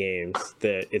Stadia Games,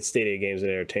 that it's Stadia Games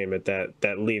and Entertainment,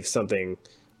 that leaves something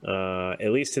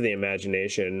at least to the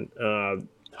imagination.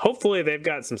 Hopefully they've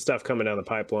got some stuff coming down the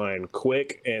pipeline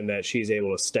quick and that she's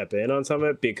able to step in on some of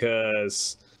it,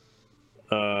 because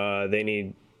they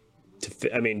need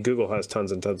to, Google has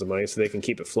tons and tons of money, so they can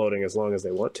keep it floating as long as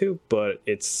they want to, but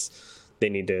they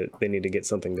need to get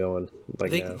something going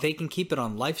now. They can keep it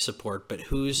on life support, but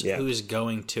who's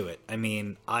going to it? I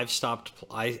mean, I've stopped.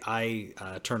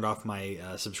 I turned off my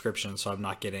subscription, so I'm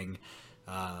not getting.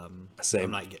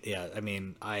 Same.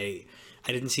 I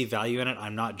didn't see value in it.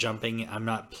 I'm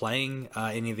not playing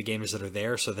any of the games that are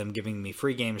there, so them giving me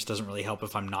free games doesn't really help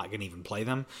if I'm not going to even play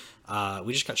them.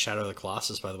 We just got Shadow of the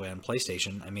Colossus, by the way, on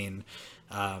PlayStation. I mean,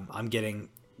 I'm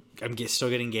still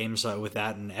getting games with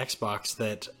that and Xbox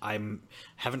that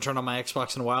haven't turned on my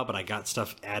Xbox in a while, but I got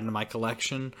stuff added to my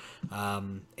collection.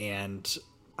 And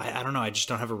I don't know. I just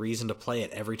don't have a reason to play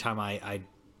it. Every time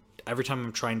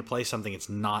I'm trying to play something, it's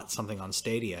not something on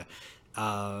Stadia,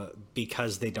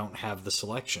 because they don't have the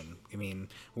selection. I mean,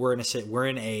 we're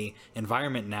in a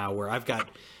environment now where I've got.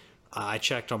 I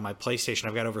checked on my PlayStation.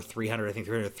 I've got over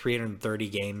 330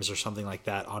 games or something like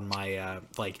that on my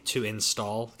to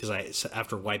install, because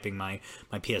after wiping my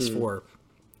PS4,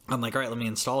 I'm like, all right, let me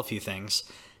install a few things,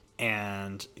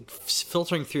 and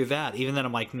filtering through that. Even then,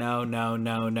 I'm like, no,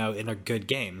 and they're good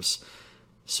games.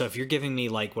 So if you're giving me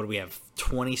what do we have,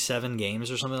 27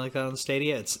 games or something like that on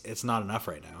Stadia, it's not enough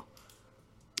right now.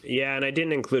 Yeah, and I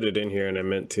didn't include it in here, and I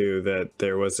meant to, that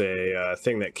there was a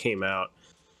thing that came out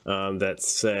that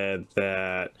said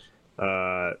that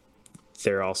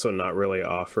they're also not really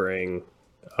offering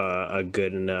a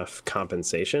good enough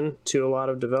compensation to a lot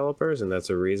of developers, and that's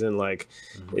a reason.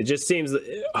 It just seems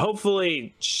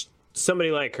hopefully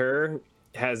somebody like her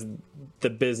has the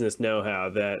business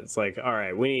know-how that it's all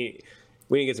right, we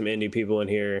need to get some indie people in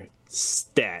here.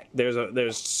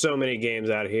 There's so many games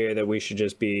out here that we should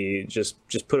just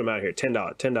put them out here.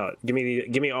 $10.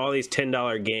 Give me all these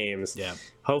 $10 games. Yeah.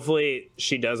 Hopefully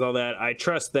she does all that. I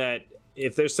trust that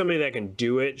if there's somebody that can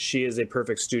do it, she is a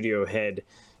perfect studio head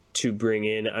to bring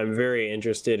in. I'm very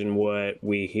interested in what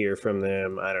we hear from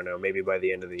them. I don't know, maybe by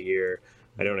the end of the year.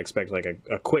 I don't expect like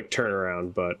a quick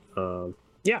turnaround, but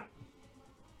yeah.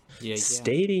 Yeah.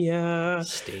 Stadia.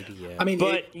 I mean,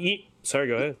 but sorry,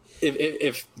 go ahead.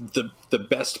 If the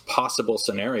best possible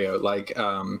scenario, like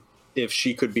if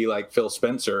she could be like Phil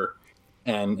Spencer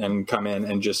and come in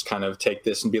and just kind of take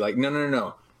this and be like,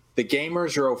 no. The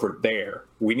gamers are over there.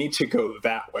 We need to go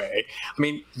that way. I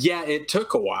mean, yeah, it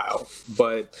took a while,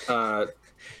 but I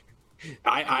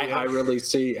really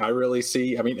see. I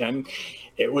mean, and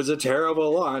it was a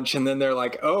terrible launch, and then they're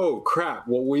like, "Oh crap!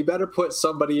 Well, we better put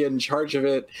somebody in charge of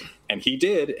it," and he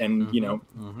did. And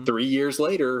 3 years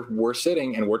later, we're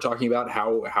sitting and we're talking about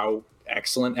how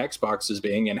excellent Xbox is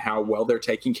being and how well they're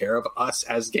taking care of us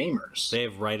as gamers.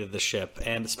 They've righted the ship.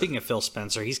 And speaking of Phil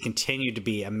Spencer, he's continued to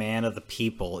be a man of the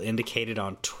people, indicated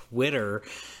on Twitter.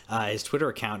 His Twitter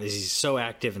account is he's so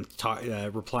active and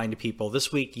replying to people.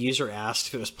 This week, user asked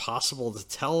if it was possible to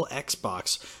tell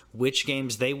Xbox which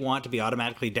games they want to be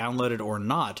automatically downloaded or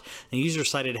not. And the user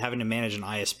cited having to manage an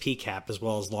ISP cap as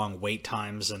well as long wait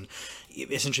times and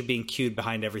essentially being queued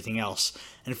behind everything else.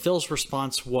 And Phil's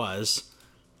response was,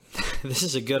 this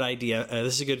is a good idea.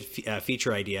 This is a good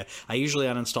feature idea. I usually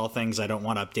uninstall things I don't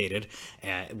want updated,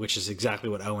 which is exactly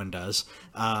what Owen does.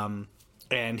 And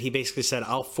he basically said,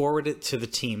 I'll forward it to the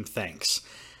team. Thanks.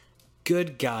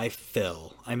 Good guy,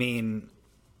 Phil. I mean,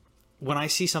 when I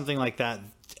see something like that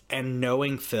and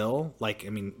knowing Phil, like, I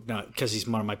mean, because he's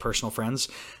one of my personal friends,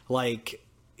 like,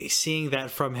 seeing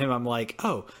that from him, I'm like,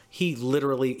 oh,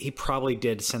 he probably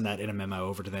did send that in a memo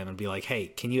over to them and be like, hey,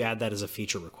 can you add that as a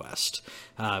feature request?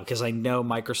 Because I know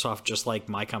Microsoft, just like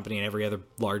my company and every other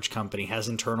large company, has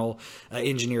internal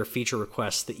engineer feature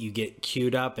requests that you get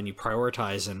queued up and you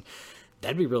prioritize, and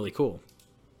that'd be really cool.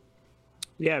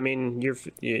 Yeah, I mean,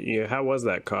 how was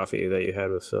that coffee that you had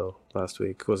with Phil last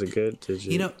week? Was it good? Did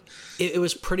you? It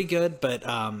was pretty good, but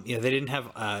they didn't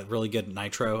have really good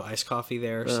nitro iced coffee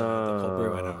there. So the cold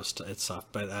brew, I know it's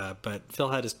soft, but Phil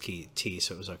had his tea,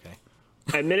 so it was okay.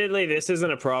 Admittedly, this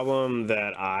isn't a problem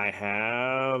that I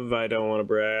have. I don't want to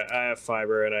brag. I have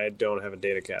fiber and I don't have a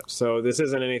data cap, so this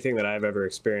isn't anything that I've ever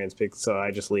experienced. So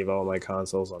I just leave all my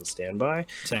consoles on standby,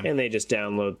 and they just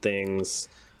download things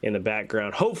in the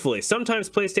background. Hopefully, sometimes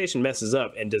PlayStation messes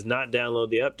up and does not download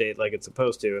the update like it's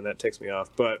supposed to, and that ticks me off.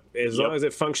 But as long as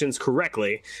it functions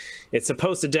correctly, it's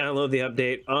supposed to download the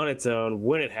update on its own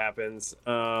when it happens.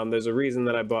 There's a reason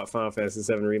that I bought Final Fantasy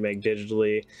VII Remake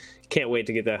digitally. Can't wait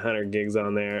to get that 100 gigs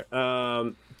on there.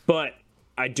 But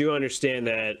I do understand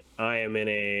that I am in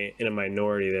a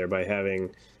minority there by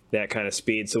having that kind of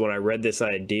speed. So when I read this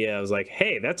idea, I was like,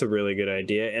 hey, that's a really good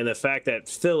idea. And the fact that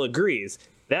Phil agrees,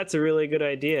 that's a really good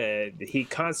idea. He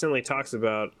constantly talks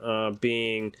about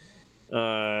trying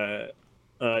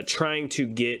to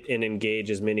get and engage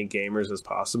as many gamers as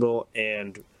possible,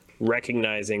 and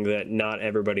recognizing that not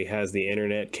everybody has the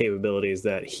internet capabilities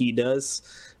that he does.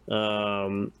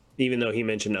 Even though he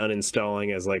mentioned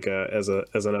uninstalling as like as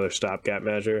another stopgap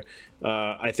measure,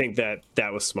 I think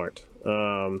that was smart.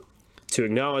 To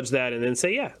acknowledge that and then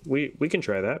say, yeah, we can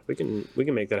try that. We can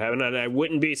make that happen. And I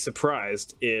wouldn't be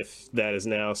surprised if that is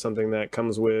now something that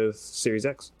comes with Series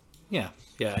X. Yeah.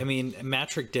 I mean,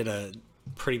 Matrick did a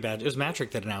pretty bad. It was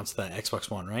Matrick that announced the Xbox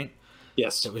One, right?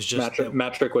 Yes. It was just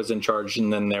Matrick was in charge,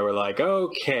 and then they were like,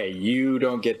 okay, you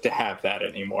don't get to have that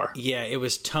anymore. Yeah, it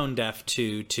was tone deaf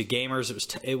to gamers.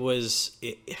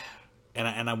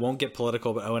 And I won't get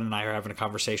political, but Owen and I are having a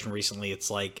conversation recently.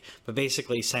 It's like, but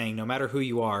basically saying no matter who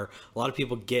you are, a lot of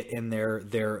people get in their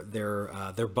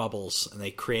bubbles and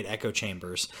they create echo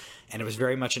chambers. And it was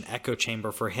very much an echo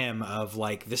chamber for him of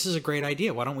like, this is a great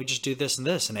idea. Why don't we just do this and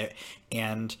this?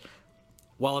 And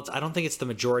while I don't think it's the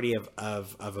majority of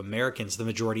Americans, the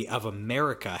majority of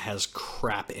America has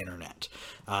crap internet.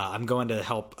 I'm going to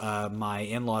help my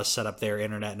in-laws set up their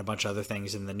internet and a bunch of other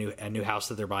things in a new house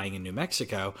that they're buying in New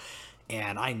Mexico.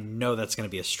 And I know that's going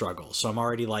to be a struggle. So I'm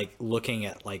already like looking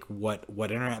at like what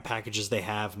internet packages they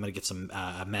have. I'm going to get some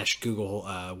mesh Google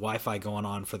Wi-Fi going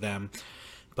on for them.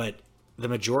 But the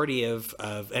majority of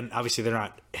and obviously they're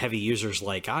not heavy users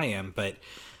like I am, but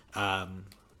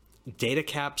data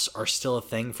caps are still a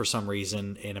thing for some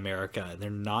reason in America. They're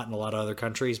not in a lot of other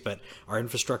countries, but our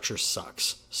infrastructure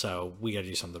sucks. So we got to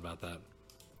do something about that.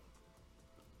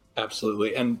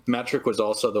 Absolutely. And Matrick was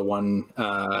also the one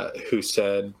who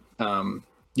said,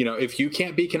 if you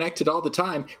can't be connected all the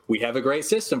time, we have a great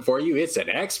system for you. It's an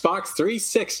Xbox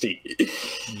 360.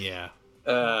 Yeah.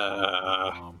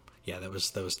 Yeah, that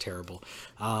was terrible.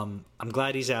 I'm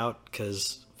glad he's out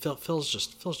because Phil's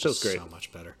great. So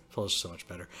much better. Phil's so much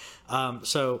better.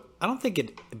 So I don't think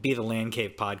it'd be the Land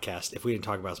Cave podcast if we didn't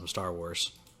talk about some Star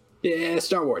Wars. Yeah,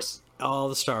 Star Wars. All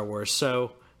the Star Wars.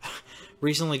 So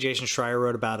recently, Jason Schreier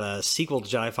wrote about a sequel to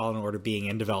Jedi Fallen Order being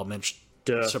in development.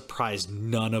 Surprised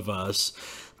none of us.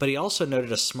 But he also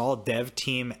noted a small dev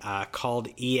team called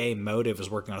EA Motive was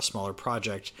working on a smaller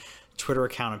project. Twitter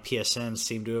account of PSN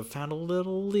seemed to have found a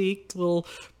little leak, little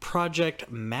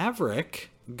Project Maverick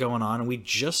going on. And we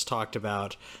just talked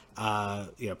about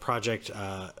Project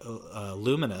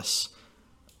Luminous.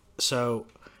 So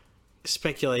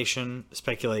speculation.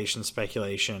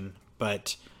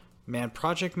 But man,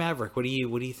 Project Maverick, what do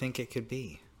you think it could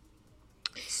be?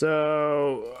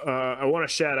 So I want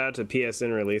to shout out to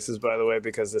PSN releases, by the way,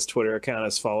 because this Twitter account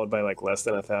is followed by like less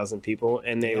than 1,000 people,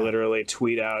 and they literally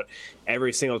tweet out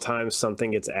every single time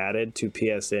something gets added to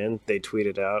PSN. They tweet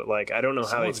it out. Like, I don't know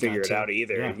how they figure it out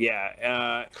either.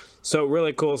 So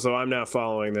really cool. So I'm now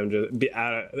following them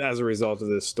as a result of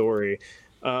this story.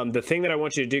 The thing that I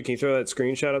want you to do, can you throw that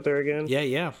screenshot up there again?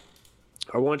 Yeah.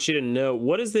 I want you to know,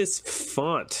 what does this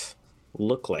font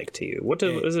look like to you? What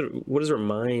does it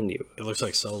remind you? It looks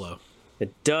like Solo.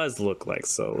 It does look like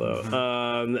Solo.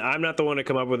 Mm-hmm. I'm not the one to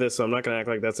come up with this, so I'm not going to act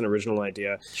like that's an original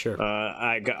idea. Sure.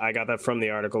 I got that from the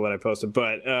article that I posted.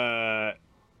 But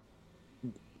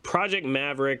Project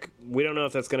Maverick, we don't know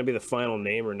if that's going to be the final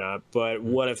name or not, but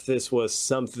what if this was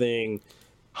something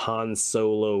Han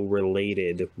Solo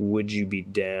related? Would you be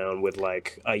down with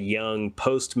like a young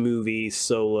post-movie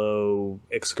Solo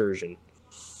excursion?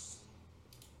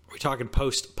 We're talking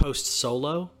post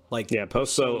Solo,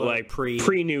 post Solo, like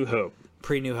pre New Hope.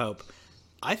 Pre-New Hope.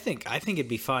 I think it'd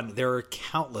be fun. There are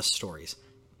countless stories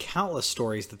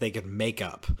that they could make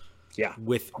up. Yeah.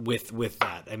 With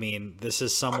that. I mean, this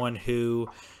is someone who,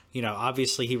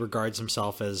 obviously he regards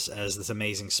himself as this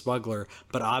amazing smuggler,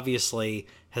 but obviously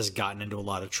has gotten into a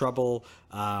lot of trouble.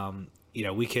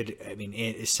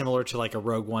 It's similar to like a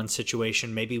Rogue One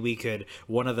situation. Maybe we could,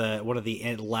 one of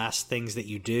the last things that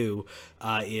you do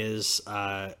is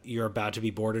you're about to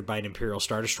be boarded by an Imperial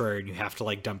Star Destroyer and you have to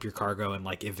like dump your cargo and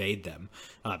like evade them.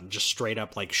 Just straight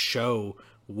up like show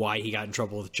why he got in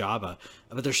trouble with Jabba.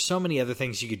 But there's so many other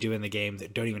things you could do in the game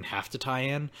that don't even have to tie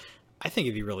in. I think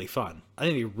it'd be really fun. I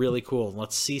think it'd be really cool. And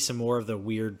let's see some more of the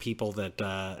weird people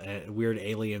that weird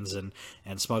aliens and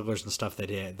smugglers and stuff that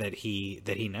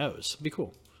he knows. It'd be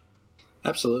cool.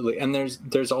 Absolutely. And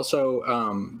there's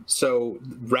also so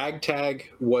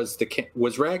Ragtag was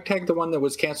Ragtag the one that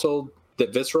was canceled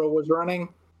that Visceral was running?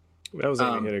 That was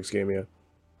Amy Hennig's game, yeah.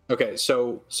 Okay,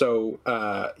 so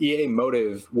EA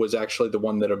Motive was actually the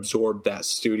one that absorbed that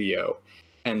studio,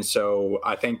 and so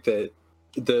I think that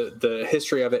the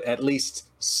history of it, at least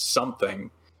something,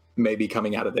 may be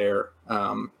coming out of there.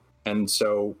 And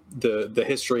so the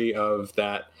history of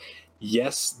that,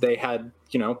 yes, they had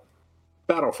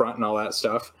Battlefront and all that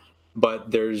stuff,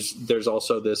 but there's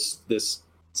also this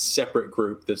separate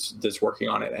group that's working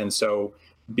on it, and so.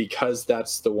 Because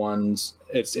that's the ones,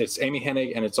 it's Amy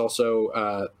Hennig, and it's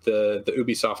also the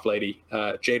Ubisoft lady,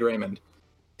 Jade Raymond,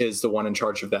 is the one in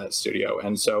charge of that studio.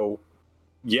 And so,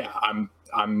 yeah,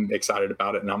 I'm excited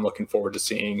about it, and I'm looking forward to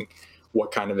seeing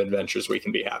what kind of adventures we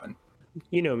can be having.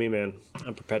 You know me, man.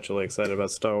 I'm perpetually excited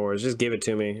about Star Wars. Just give it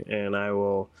to me, and I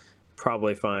will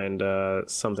probably find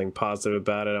something positive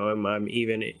about it. I'm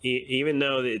even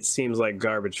though it seems like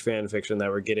garbage fan fiction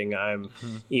that we're getting, I'm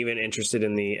even interested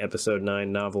in the episode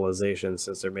 9 novelization,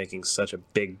 since they're making such a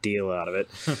big deal out of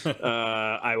it.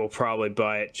 I will probably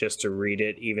buy it just to read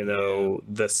it, even though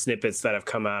the snippets that have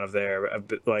come out of there,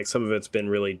 like some of it's been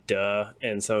really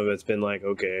and some of it's been like,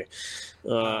 okay,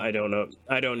 I don't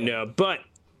know, but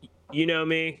you know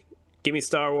me. Give me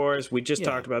Star Wars. We just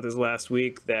talked about this last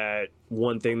week, that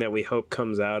one thing that we hope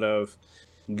comes out of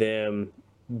them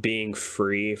being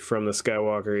free from the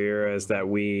Skywalker era is that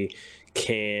we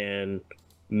can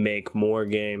make more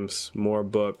games, more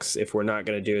books. If we're not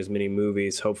going to do as many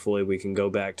movies, hopefully we can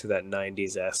go back to that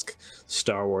 90s-esque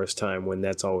Star Wars time when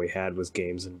that's all we had was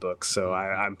games and books. So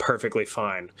I'm perfectly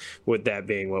fine with that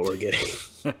being what we're getting.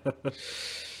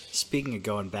 Speaking of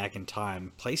going back in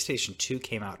time, PlayStation 2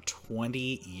 came out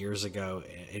 20 years ago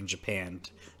in Japan,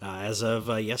 as of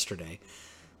yesterday.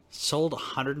 Sold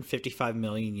 155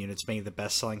 million units, making the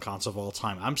best-selling console of all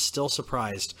time. I'm still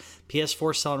surprised.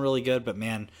 PS4 selling really good, but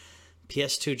man,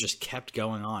 PS2 just kept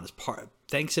going on.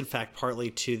 Thanks, in fact, partly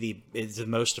to it's the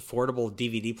most affordable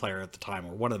DVD player at the time,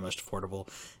 or one of the most affordable,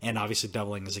 and obviously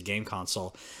doubling as a game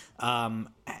console.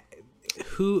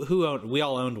 Who owned? We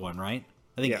all owned one, right?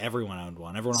 I think everyone owned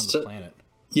one. Everyone on the planet.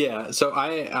 Yeah, so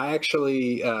I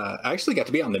actually got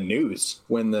to be on the news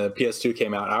when the PS2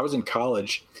 came out. I was in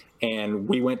college, and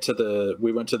we went to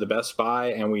the Best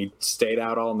Buy, and we stayed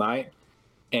out all night,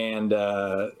 and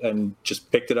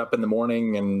just picked it up in the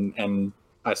morning, and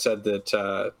I said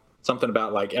that something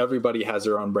about like everybody has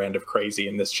their own brand of crazy,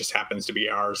 and this just happens to be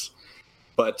ours.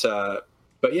 But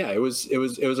yeah, it was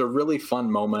a really fun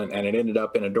moment, and it ended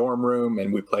up in a dorm room,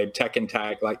 and we played Tekken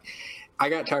Tag. Like, I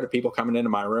got tired of people coming into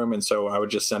my room, and so I would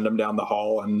just send them down the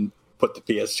hall and put the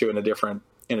PS2 in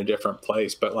a different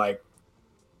place. But like,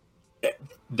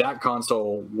 that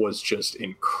console was just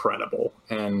incredible,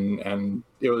 and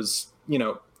it was,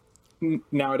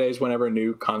 nowadays whenever a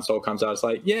new console comes out, it's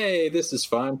like, yay, this is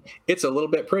fun. It's a little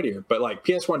bit prettier, but like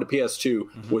PS1 to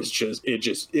PS2 was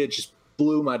just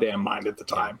blew my damn mind at the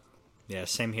time. Yeah,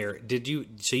 same here.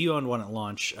 So you owned one at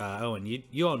launch, Owen,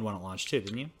 you owned one at launch too,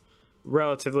 didn't you?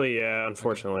 Relatively, yeah,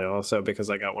 unfortunately. Also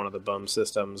because I got one of the bum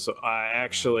systems.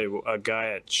 A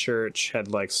guy at church had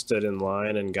like stood in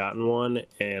line and gotten one,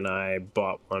 and I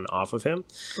bought one off of him.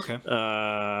 Okay.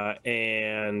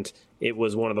 And it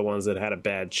was one of the ones that had a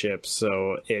bad chip,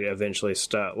 so it eventually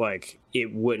stopped. Like,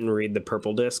 it wouldn't read the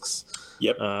purple discs.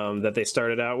 Yep. That they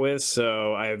started out with,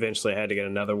 so I eventually had to get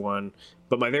another one.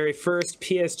 But my very first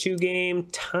PS2 game,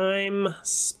 Time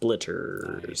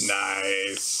Splitters.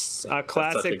 Nice. A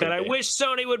classic that I wish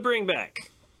Sony would bring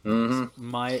back.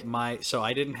 Mm-hmm. So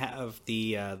I didn't have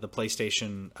the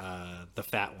PlayStation, the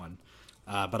fat one,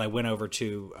 but I went over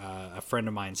to a friend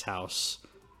of mine's house,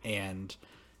 and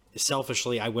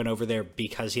selfishly I went over there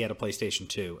because he had a PlayStation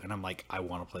 2, and I'm like, I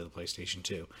want to play the PlayStation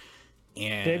 2.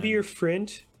 And can I be your friend?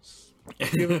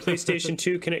 You have a PlayStation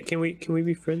 2. Can we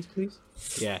be friends, please?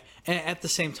 Yeah, and at the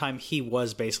same time, he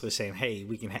was basically saying, "Hey,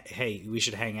 we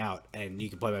should hang out, and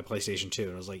you can play my PlayStation 2."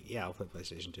 And I was like, "Yeah, I'll play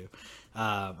PlayStation 2."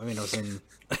 I mean, I was in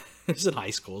I was in high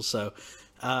school, so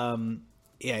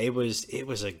yeah, it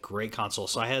was a great console.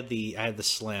 So I had the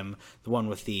Slim, the one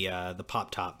with the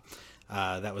pop top.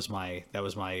 That was my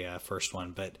first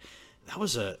one, but that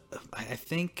was I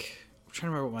think I'm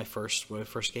trying to remember what my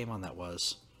first game on that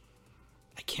was.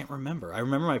 I can't remember. I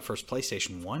remember my first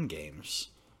PlayStation 1 games.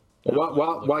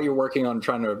 While you're working on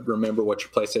trying to remember what your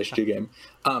PlayStation 2 game,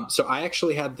 so I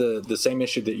actually had the same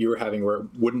issue that you were having, where it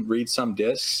wouldn't read some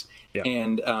discs,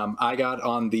 and I got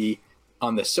on the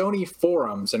Sony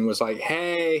forums and was like,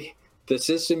 "Hey, the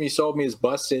system you sold me is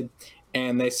busted,"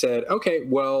 and they said, "Okay,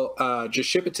 well, just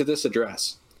ship it to this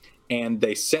address," and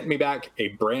they sent me back a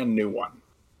brand new one.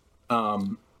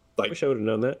 I wish I would have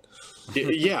known that.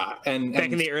 Yeah, and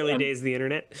back in the early days of the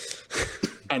internet,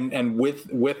 and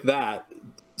with that,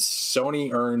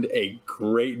 Sony earned a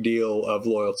great deal of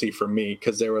loyalty from me,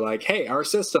 because they were like, "Hey, our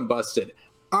system busted.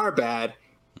 Our bad.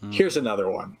 Here's another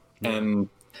one." Yeah. And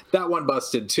that one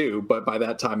busted too, but by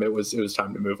that time it was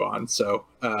time to move on. So,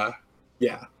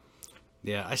 yeah.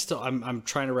 Yeah, I'm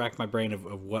trying to rack my brain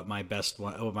of what my best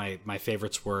one, what my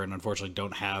favorites were, and unfortunately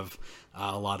don't have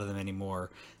a lot of them anymore.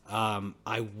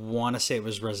 I want to say it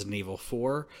was Resident Evil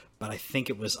 4, but I think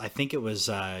it was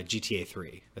GTA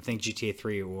 3. I think GTA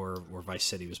 3 or Vice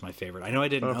City was my favorite. I know I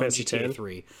didn't own GTA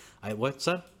 3. What's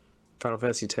that? Final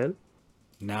Fantasy 10?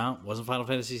 No, it wasn't Final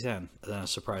Fantasy 10.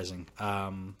 Surprising.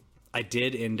 I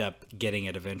did end up getting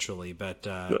it eventually, but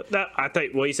I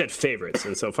thought. Well, you said favorites,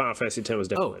 and so Final Fantasy X was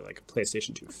definitely like a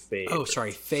PlayStation 2 favorite. Oh,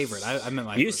 sorry, favorite. I meant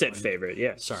my. You said one. Favorite,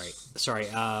 yeah. Sorry.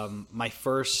 My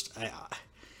first.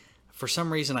 For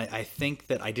some reason, I think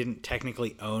that I didn't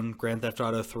technically own Grand Theft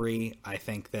Auto 3. I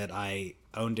think that I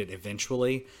owned it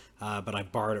eventually, but I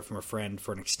borrowed it from a friend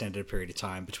for an extended period of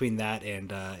time. Between that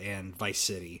and Vice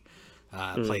City,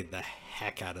 played the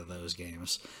heck out of those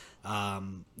games.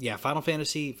 Yeah, Final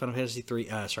Fantasy 3. Final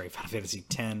Fantasy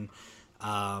 10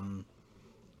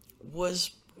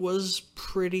 was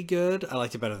pretty good. I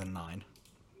liked it better than 9.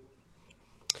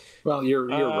 Well, you're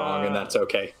wrong, and that's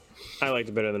okay. I liked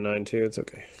it better than 9 too. It's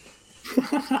okay.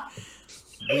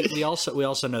 we also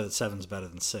know that 7's better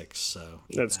than 6, so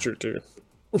that's true too.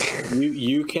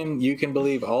 you can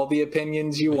believe all the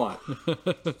opinions you want,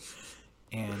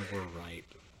 and we're right.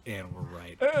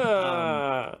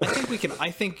 I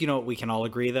think what we can all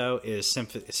agree though is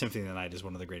Symphony of the Night is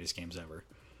one of the greatest games ever.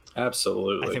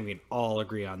 Absolutely. I think we can all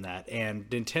agree on that. And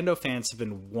Nintendo fans have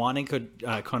been wanting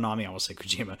Konami, I will say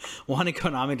Kojima, wanting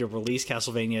Konami to release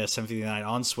Castlevania Symphony of the Night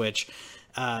on Switch,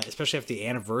 especially after the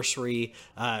anniversary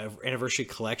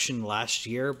collection last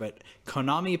year. But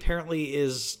Konami apparently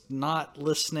is not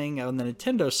listening on the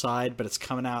Nintendo side, but it's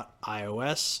coming out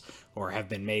iOS, or have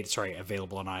been made,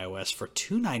 available on iOS for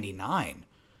 $2.99.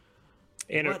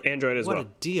 And Android as well.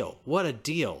 What a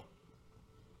deal.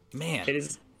 Man. It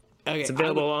is. Okay, It's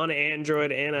available on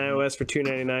Android and iOS for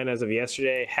 $2.99 as of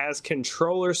yesterday. Has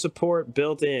controller support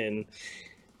built in.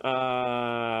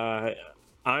 I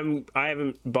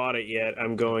haven't bought it yet.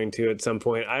 I'm going to at some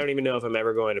point. I don't even know if I'm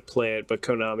ever going to play it, but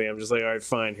Konami, I'm just like, all right,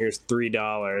 fine. Here's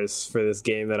 $3 for this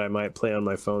game that I might play on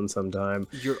my phone sometime.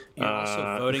 You're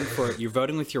also voting for it. You're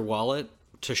voting with your wallet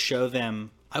to show them,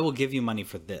 I will give you money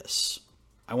for this.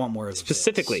 I want more of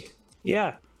specifically. this.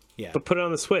 Yeah. But put it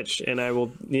on the Switch, and I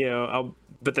will,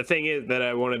 But the thing is that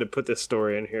I wanted to put this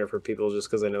story in here for people just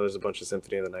because I know there's a bunch of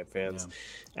Symphony of the Night fans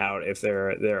out if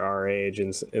they're our age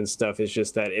and stuff. It's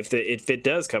just that if it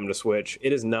does come to Switch,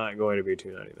 it is not going to be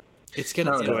 $2.99. It's going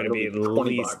to be at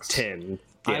least $10.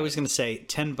 Yeah. I was going to say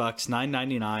 $10,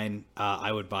 $9.99.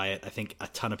 I would buy it. I think a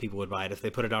ton of people would buy it. If they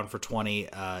put it on for $20,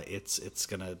 it's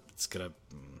gonna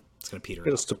peter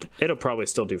out. It'll probably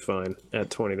still do fine at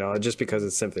 $20 just because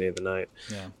it's Symphony of the Night.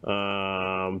 Yeah.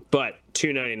 But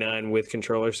 $2.99 with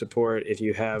controller support. If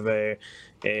you have a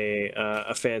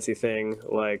fancy thing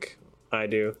like I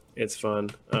do, it's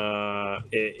fun.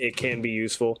 It can be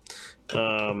useful.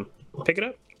 Pick it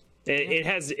up. It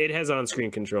has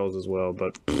on-screen controls as well,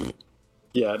 but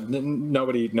yeah,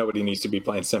 nobody needs to be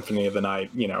playing Symphony of the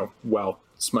Night, while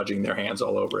smudging their hands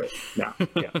all over it. No.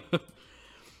 Yeah.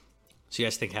 So you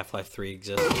guys think Half-Life 3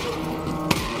 exists?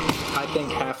 I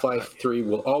think Half-Life 3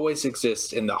 will always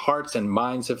exist in the hearts and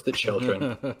minds of the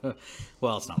children.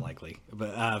 Well, it's not likely,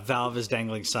 but Valve is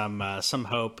dangling some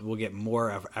hope. We'll get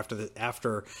more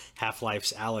after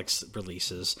Half-Life's Alyx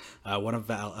releases. One of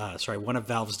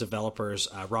Valve's developers,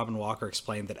 Robin Walker,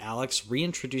 explained that Alyx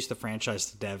reintroduced the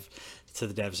franchise to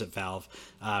the devs at Valve.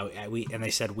 And they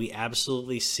said, we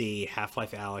absolutely see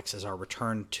Half-Life Alyx as our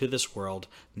return to this world,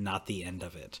 not the end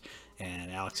of it.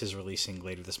 And Alyx is releasing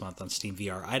later this month on Steam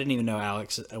VR. I didn't even know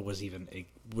Alyx was even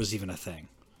a thing.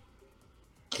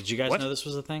 Did you guys know this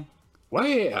was a thing? Well,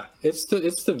 yeah, it's the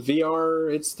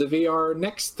VR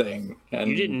next thing.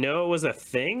 And you didn't know it was a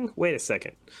thing? Wait a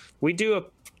second. We do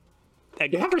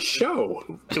you have a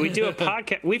show. Do we do a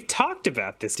podcast? We've talked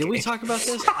about this. Did we talk about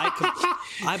this?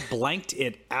 I blanked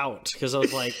it out because I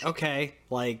was like, okay,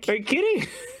 like. Are you kidding?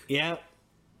 Yeah.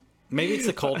 Maybe it's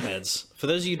the cold meds. For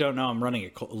those of you who don't know, I'm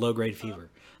running a low-grade fever.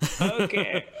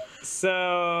 Okay. So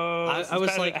I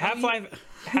was like, Half-Life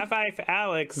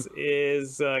Alyx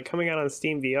is coming out on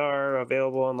Steam VR,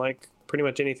 available on like pretty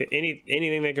much anything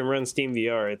that can run Steam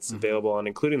VR. It's available on,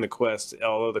 including the Quest,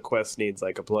 although the Quest needs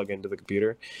like a plug into the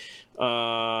computer.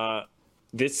 Everybody's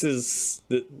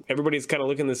kind of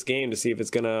looking at this game to see if it's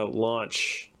going to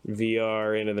launch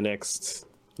VR into the next,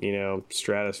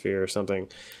 stratosphere or something.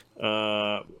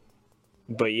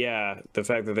 But yeah, the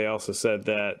fact that they also said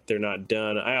that they're not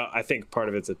done, I think part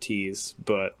of it's a tease,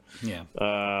 but yeah,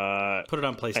 put it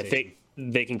on PlayStation. I think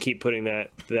they can keep putting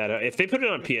that if they put it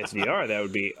on PSVR, that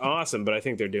would be awesome. But I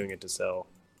think they're doing it to sell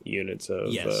units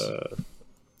of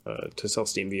to sell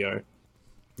Steam VR.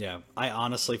 Yeah, I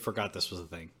honestly forgot this was a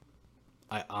thing.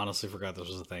 I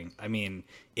mean,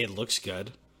 it looks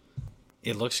good.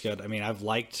 I mean,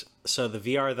 the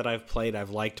VR that I've played,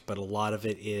 but a lot of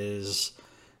it is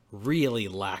really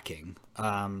lacking.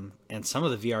 And some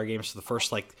of the VR games for the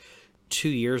first 2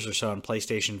 years or so on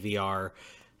PlayStation VR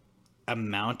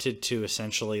amounted to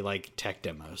essentially tech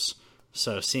demos.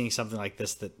 So seeing something like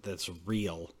this that's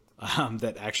real,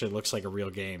 that actually looks like a real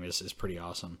game is pretty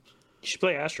awesome. You should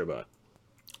play Astrobot.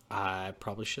 I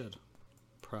probably should.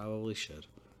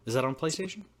 Is that on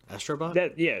PlayStation? Astrobot?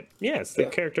 It's the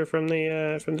character from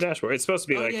the dashboard. It's supposed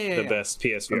to be the best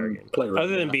PSVR game,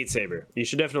 other than Beat Saber. You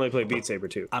should definitely play Beat Saber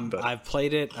too. I've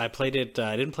played it. I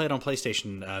didn't play it on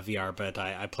PlayStation VR, but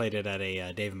I played it at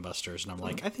a Dave & Buster's, and I'm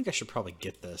like, I think I should probably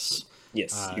get this.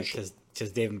 Yes, because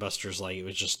Dave & Buster's it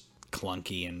was just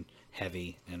clunky and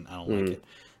heavy, and I don't like it.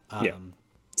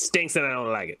 Stinks, and I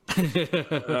don't like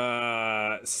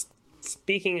it.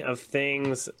 Speaking of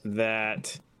things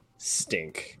that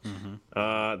stink,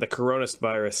 the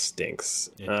coronavirus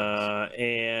stinks,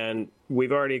 and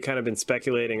we've already kind of been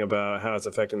speculating about how it's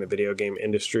affecting the video game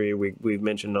industry. We've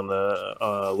mentioned on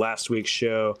the last week's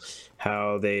show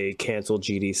how they canceled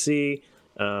GDC.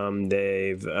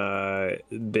 There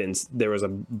was a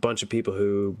bunch of people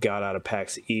who got out of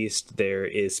PAX East. There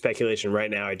is speculation right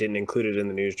now. I didn't include it in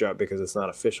the news drop because it's not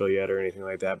official yet or anything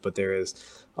like that, but there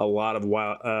is a lot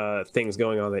of things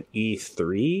going on that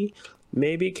E3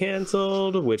 may be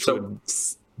canceled, which would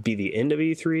be the end of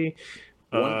E3.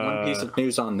 One piece of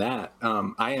news on that,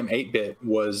 I Am 8-Bit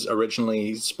was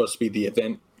originally supposed to be the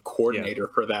event coordinator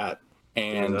for that.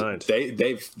 And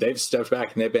they've stepped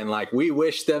back and they've been like, we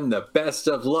wish them the best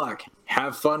of luck.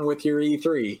 Have fun with your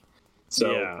E3.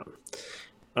 So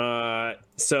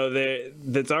So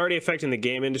that's already affecting the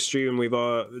game industry, and we've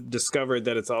all discovered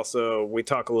that it's also, we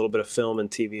talk a little bit of film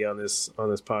and TV on this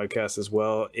podcast as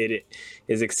well. It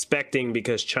is expecting,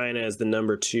 because China is the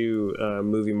number 2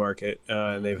 movie market,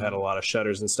 and they've had a lot of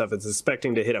shutters and stuff. It's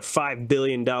expecting to hit a $5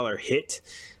 billion hit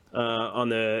on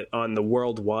the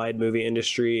worldwide movie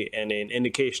industry, and an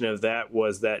indication of that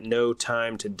was that No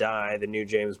Time to Die, the new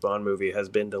James Bond movie, has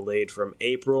been delayed from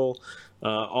April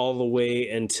all the way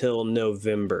until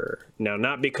November. Now,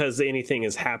 not because anything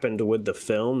has happened with the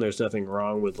film. There's nothing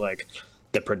wrong with like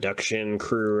the production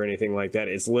crew or anything like that.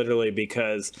 It's literally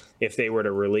because if they were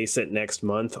to release it next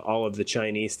month, all of the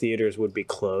Chinese theaters would be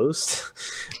closed,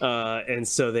 and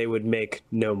so they would make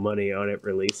no money on it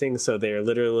releasing. So they're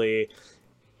literally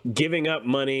giving up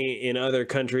money in other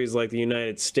countries like the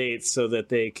United States so that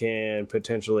they can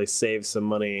potentially save some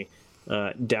money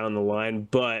down the line.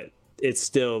 But it's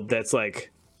still, that's like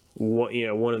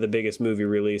one of the biggest movie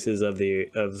releases of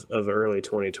early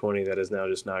 2020 that is now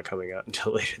just not coming out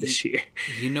until later this year.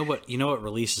 You know what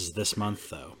releases this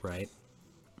month though, right?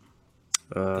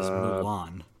 Is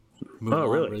Mulan. Oh,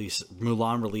 really?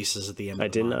 Mulan releases at the end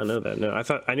of the month. I did not know that. No,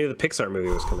 I knew the Pixar movie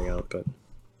was coming out, but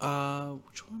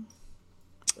which one?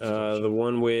 The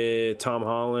one with Tom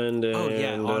Holland and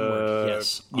Onward.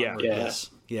 Yes. Onward,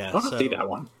 yeah. I want to see that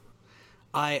one.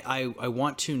 I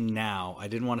want to now. I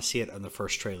didn't want to see it on the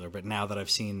first trailer, but now that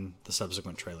I've seen the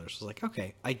subsequent trailers, I was like,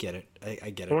 okay, I get it. I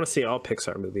get it. I want to see all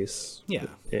Pixar movies. Yeah.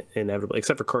 Inevitably,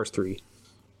 except for Cars 3.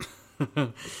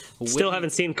 Still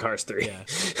haven't seen Cars 3. Yeah.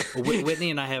 Whitney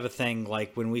and I have a thing,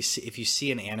 like when if you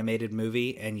see an animated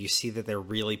movie and you see that they're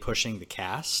really pushing the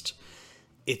cast,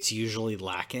 it's usually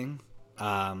lacking.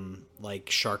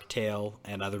 Like Shark Tale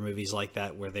and other movies like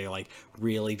that, where they're like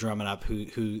really drumming up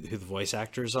who the voice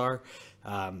actors are.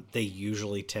 They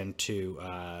usually tend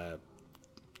to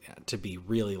be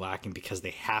really lacking because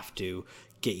they have to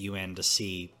get you in to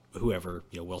see whoever,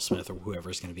 Will Smith or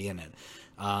whoever's going to be in it.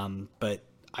 But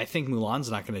I think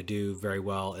Mulan's not going to do very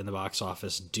well in the box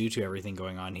office due to everything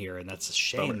going on here, and that's a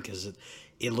shame because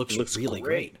it looks really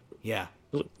great. Yeah,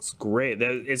 it looks great.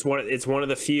 It's one of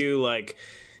the few, like,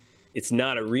 it's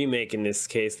not a remake in this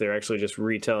case. They're actually just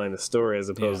retelling the story as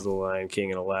opposed to The Lion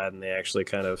King and Aladdin. They actually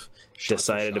kind of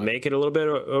decided to make it a little bit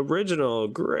original,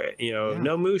 great,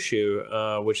 no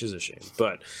Mushu, which is a shame.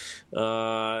 But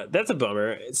that's a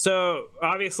bummer. So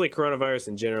obviously coronavirus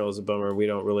in general is a bummer. We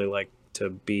don't really like to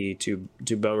be too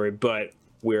bummery, but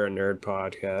we're a nerd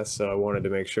podcast, so I wanted to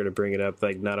make sure to bring it up.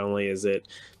 Like, not only is it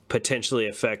potentially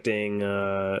affecting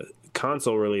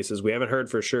console releases, we haven't heard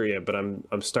for sure yet, but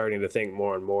I'm starting to think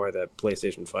more and more that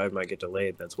PlayStation 5 might get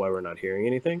delayed. That's why we're not hearing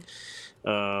anything.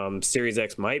 Series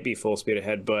X might be full speed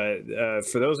ahead, but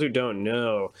for those who don't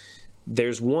know,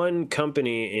 there's one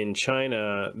company in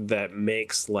China that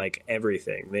makes like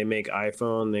everything. They make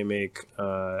iPhone, they make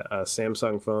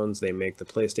Samsung phones, they make the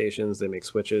PlayStations, they make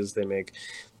Switches, they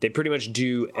pretty much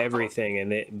do everything,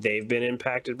 and they've been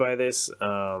impacted by this,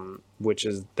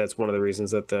 that's one of the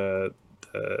reasons that the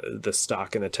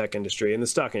stock in the tech industry and the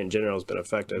stock in general has been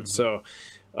affected. So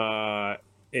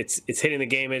it's hitting the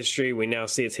game industry. We now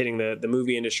see it's hitting the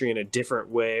movie industry in a different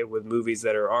way with movies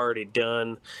that are already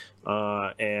done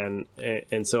and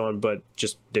so on, but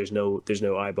just there's no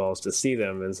eyeballs to see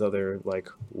them, and so they're like,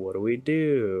 what do we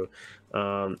do?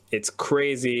 It's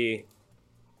crazy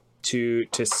to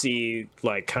see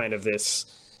like kind of this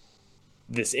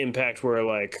impact where,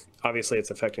 like, obviously it's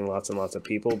affecting lots and lots of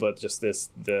people, but just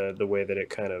the way that it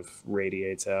kind of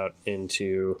radiates out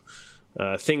into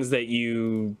things that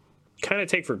you kind of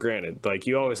take for granted. Like,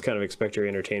 you always kind of expect your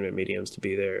entertainment mediums to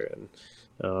be there,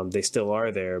 and they still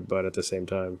are there, but at the same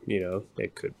time, they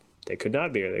could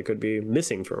not be, or they could be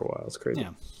missing for a while. It's crazy.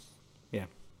 Yeah.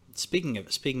 Speaking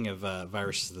of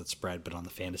viruses that spread, but on the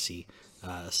fantasy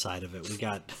side of it, we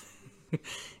got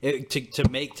to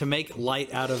make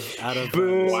light out of wow.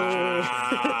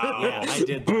 Yeah, I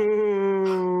did that.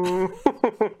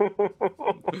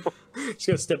 Just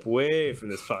gonna step away from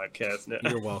this podcast now.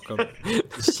 You're welcome.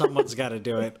 Someone's got to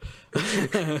do it.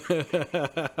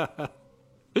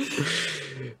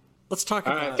 Let's talk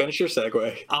about... All right, finish your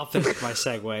segue. I'll finish my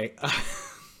segue.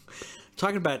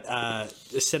 Talking about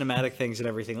cinematic things and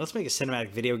everything, let's make a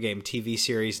cinematic video game TV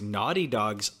series. Naughty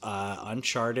Dog's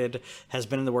Uncharted has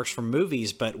been in the works for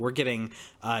movies, but we're getting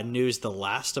news The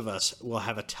Last of Us will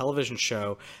have a television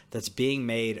show that's being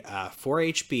made for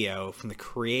HBO from the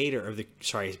creator of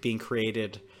it's being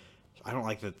created. I don't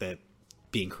like that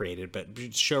being created, but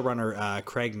showrunner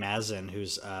Craig Mazin,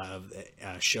 who's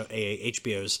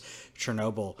HBO's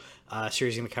Chernobyl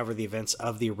series, going to cover the events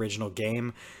of the original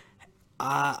game.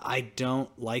 I don't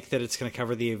like that it's going to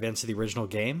cover the events of the original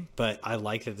game, but I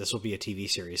like that this will be a TV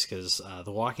series because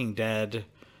The Walking Dead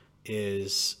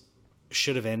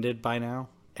should have ended by now,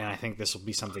 and I think this will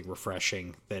be something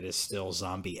refreshing that is still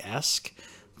zombie-esque,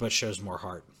 but shows more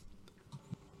heart.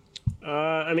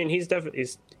 I mean, he's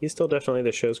still definitely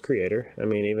the show's creator. I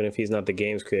mean, even if he's not the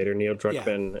game's creator, Neil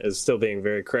Druckmann is still being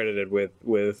very credited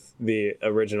with the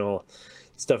original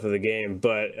stuff of the game.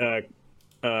 But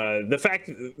the fact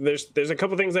there's a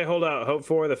couple things I hold out hope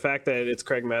for. The fact that it's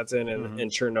Craig Mazin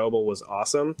and Chernobyl was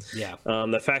awesome. Yeah.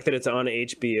 The fact that it's on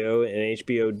HBO, and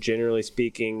HBO generally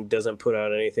speaking doesn't put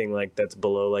out anything like that's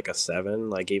below like a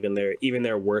 7. Like even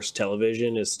their worst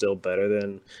television is still better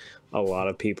than a lot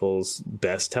of people's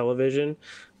best television.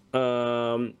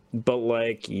 But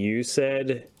like you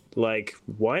said, like,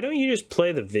 why don't you just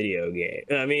play the video game?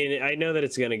 I mean, I know that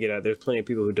it's going to get out. There's plenty of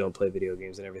people who don't play video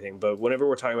games and everything, but whenever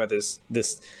we're talking about this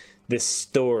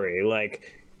story,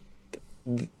 like,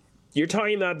 you're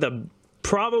talking about the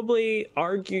probably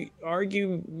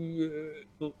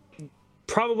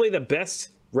the best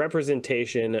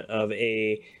representation of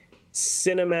a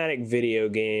cinematic video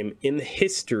game in the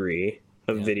history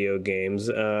of video games.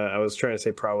 I was trying to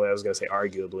say probably, I was going to say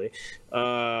arguably.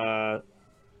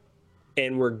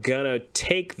 And we're going to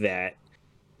take that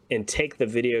and take the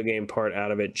video game part out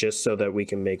of it just so that we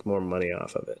can make more money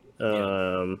off of it.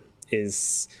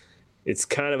 It's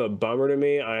kind of a bummer to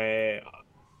me.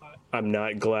 I'm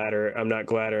not glad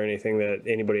or anything that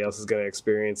anybody else is going to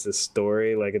experience this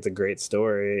story. Like, it's a great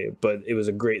story, but it was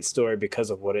a great story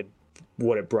because of what it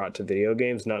brought to video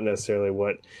games, not necessarily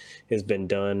what has been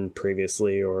done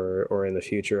previously or in the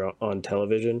future on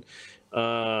television.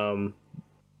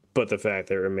 But the fact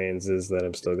that remains is that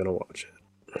I'm still going to watch it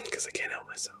because I can't help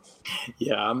myself.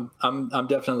 Yeah, I'm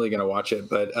definitely going to watch it,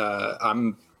 but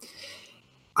I'm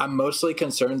mostly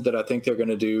concerned that I think they're going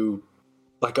to do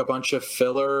like a bunch of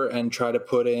filler and try to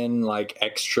put in like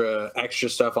extra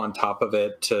stuff on top of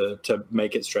it to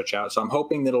make it stretch out. So I'm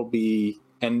hoping that it'll be,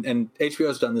 and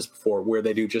HBO's done this before, where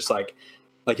they do just like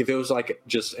if it was like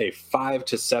just a 5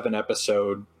 to 7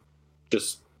 episode,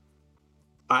 just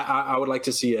I would like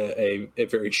to see a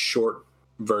very short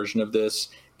version of this.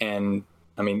 And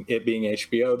I mean, it being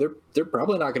HBO, they're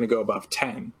probably not going to go above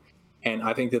 10. And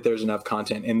I think that there's enough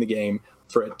content in the game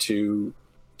for it to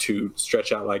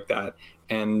stretch out like that.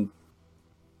 And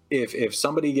if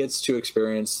somebody gets to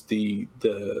experience the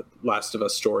Last of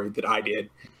Us story that I did,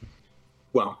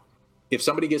 well, if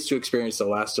somebody gets to experience the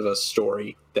Last of Us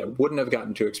story that wouldn't have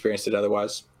gotten to experience it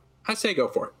otherwise, I say go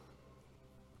for it.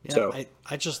 Yeah, so, I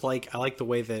like the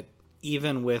way that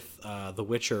even with the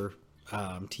Witcher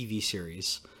TV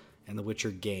series and the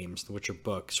Witcher games, the Witcher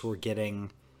books, we're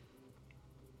getting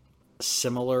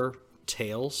similar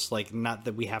tales. Like, not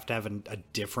that we have to have a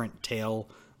different tale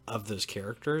of those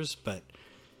characters, but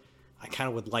I kind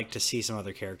of would like to see some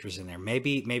other characters in there.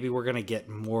 Maybe we're going to get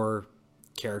more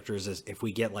characters if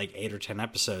we get like 8 or 10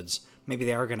 episodes. Maybe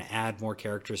they are going to add more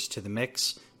characters to the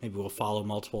mix. Maybe we'll follow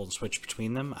multiple and switch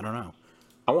between them. I don't know.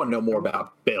 I want to know more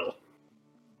about Bill.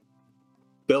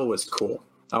 Bill was cool.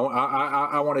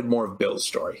 I wanted more of Bill's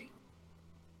story.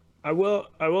 I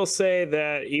will say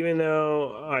that even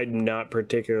though I'm not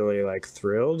particularly like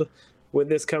thrilled with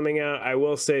this coming out, I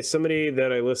will say somebody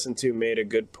that I listened to made a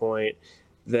good point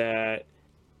that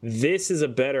this is a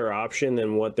better option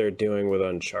than what they're doing with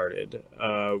Uncharted.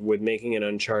 With making an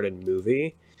Uncharted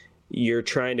movie, you're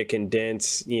trying to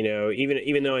condense,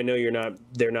 even though I know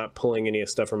they're not pulling any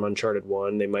stuff from Uncharted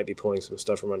 1, they might be pulling some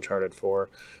stuff from Uncharted 4,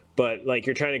 but like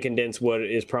you're trying to condense what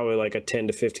is probably like a 10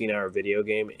 to 15 hour video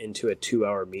game into a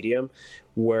 2-hour medium,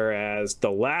 whereas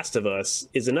The Last of Us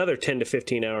is another 10 to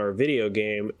 15 hour video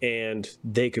game, and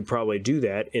they could probably do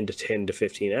that into 10 to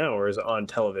 15 hours on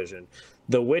television.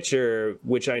 The Witcher,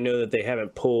 which I know that they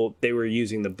haven't pulled, they were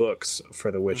using the books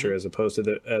for The Witcher as opposed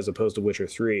to Witcher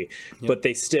 3, but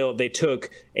they took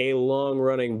a long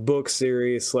running book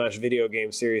series / video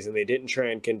game series and they didn't try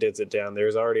and condense it down.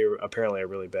 There's already apparently a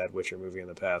really bad Witcher movie in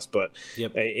the past, but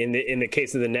in the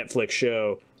case of the Netflix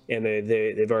show, and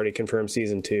they've already confirmed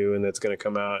season 2 and that's going to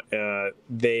come out,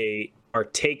 they are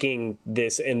taking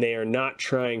this and they are not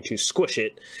trying to squish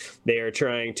it. They are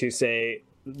trying to say,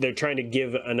 they're trying to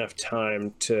give enough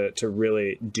time to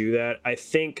really do that. I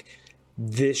think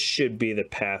this should be the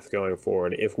path going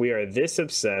forward. If we are this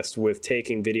obsessed with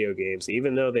taking video games,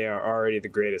 even though they are already the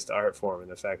greatest art form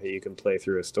and the fact that you can play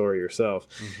through a story yourself,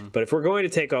 but if we're going to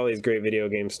take all these great video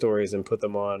game stories and put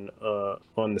them on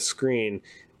the screen,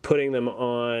 putting them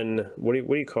on, what do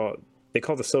you call it? They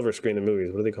call the silver screen the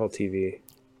movies. What do they call TV?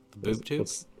 The boob tube?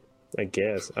 I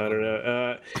guess. I don't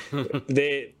know.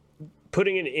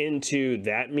 putting it into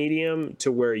that medium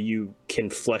to where you can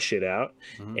flesh it out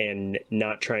and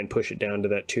not try and push it down to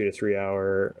that 2 to 3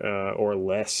 hour or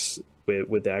less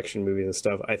with action movies and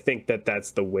stuff. I think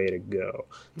that's the way to go.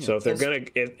 Yeah. So if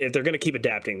they're gonna keep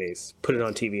adapting these, put it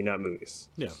on TV, not movies.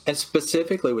 Yeah. And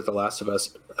specifically with The Last of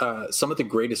Us, some of the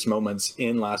greatest moments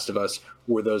in Last of Us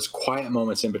were those quiet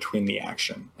moments in between the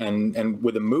action. And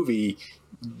with a movie,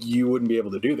 you wouldn't be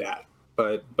able to do that.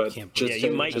 But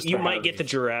you might get the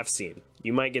giraffe scene.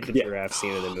 You might get the giraffe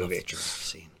scene in the movie. The giraffe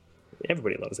scene.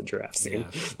 Everybody loves a giraffe scene.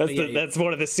 Yeah. That's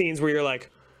one of the scenes where you're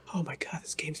like, oh my god,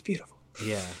 this game's beautiful.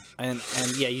 Yeah, and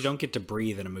you don't get to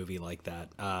breathe in a movie like that.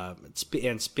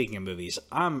 And speaking of movies,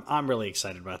 I'm really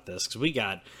excited about this because we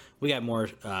got more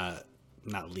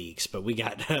not leaks, but we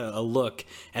got a look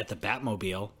at the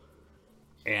Batmobile,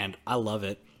 and I love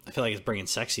it. I feel like it's bringing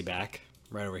sexy back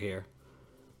right over here.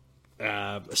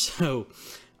 I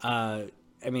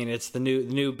mean, it's the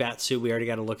new Batsuit. We already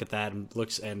got to look at that,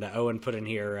 and Owen put in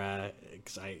here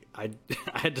because I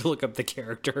had to look up the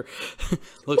character.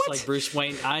 Looks like Bruce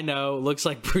Wayne. I know. Looks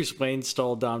like Bruce Wayne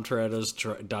stole Dom Toretto's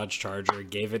Dodge Charger,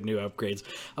 gave it new upgrades.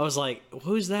 I was like,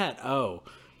 who's that? Oh,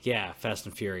 yeah, Fast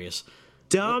and Furious.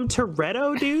 Dom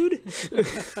Toretto, dude.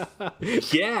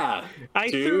 Yeah,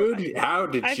 dude. How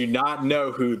did you not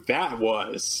know who that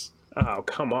was? Oh,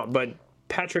 come on, but.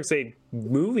 Patrick's a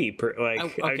movie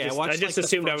I just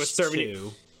assumed I was serving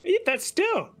you. That's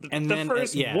still the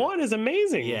first one is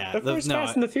amazing. Yeah, the first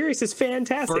Fast and the Furious is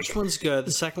fantastic. First one's good.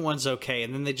 The second one's okay,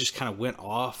 and then they just kind of went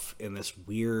off in this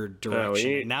weird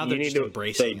direction. Now they're just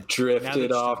embracing it. They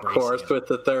drifted off course with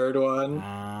the third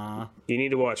one. You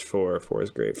need to watch 4. 4 is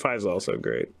great. 5 is also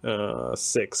great.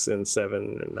 6 and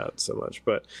 7 not so much.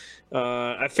 But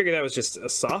I figured that was just a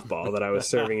softball that I was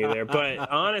serving you there.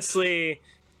 But honestly.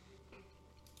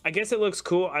 I guess it looks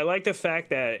cool. I like the fact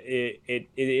that it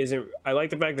isn't. I like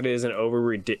the fact that it isn't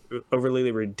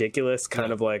overly ridiculous,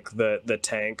 kind of like the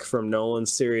tank from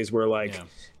Nolan's series, where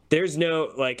there's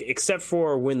no except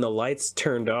for when the lights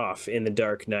turned off in the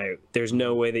Dark Knight. There's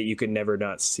no way that you could never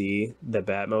not see the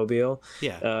Batmobile.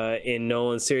 Yeah. In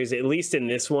Nolan's series, at least in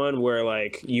this one, where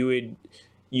you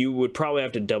would probably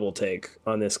have to double take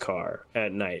on this car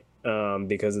at night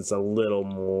because it's a little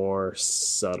more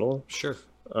subtle. Sure.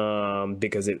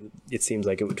 Because it seems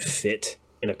like it would fit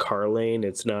in a car lane.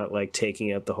 It's not like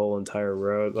taking up the whole entire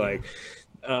road.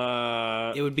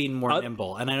 It would be more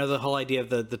nimble. And I know the whole idea of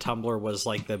the tumbler was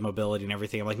like the mobility and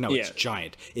everything. I'm like, no, it's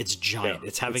giant. It's giant. No,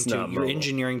 it's having you're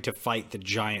engineering to fight the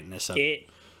giantness of it.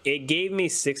 It gave me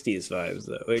 60s vibes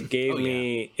though. It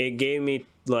gave me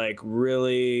like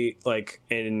really like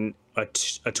in a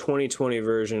 2020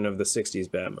 version of the 60s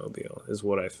Batmobile is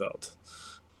what I felt.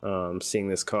 Seeing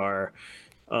this car.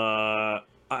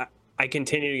 I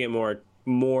continue to get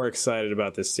more excited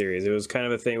about this series. It was kind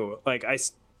of a thing like I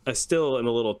still am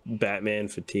a little Batman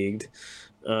fatigued,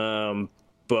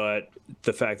 but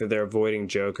the fact that they're avoiding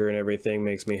Joker and everything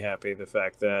makes me happy. The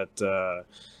fact that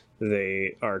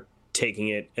they are taking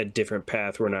it a different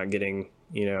path. We're not getting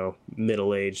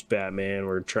middle-aged Batman.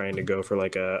 We're trying to go for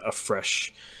like a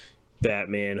fresh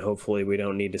Batman. Hopefully we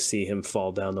don't need to see him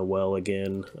fall down the well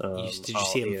again. Did you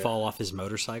see him fall off his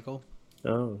motorcycle?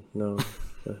 Oh no,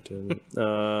 I didn't.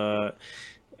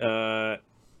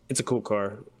 It's a cool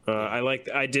car.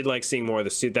 I did like seeing more of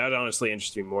the suit. That honestly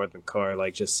interests me more than the car.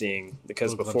 Like just seeing,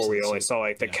 because before we only saw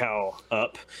like the cowl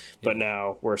up, but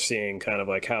now we're seeing kind of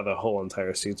like how the whole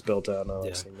entire suit's built out. And I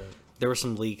like seeing that. There were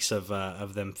some leaks of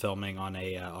them filming on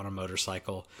a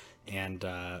motorcycle, and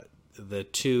the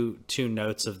two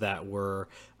notes of that were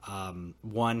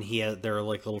one, there were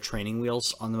like little training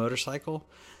wheels on the motorcycle.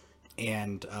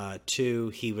 And 2,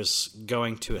 he was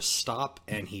going to a stop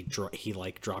and he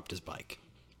dropped his bike.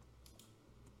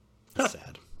 That's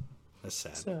sad. That's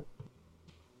sad.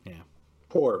 Yeah.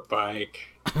 Poor bike.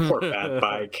 Poor bad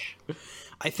bike.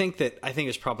 I think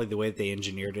it's probably the way that they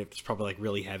engineered it. It's probably like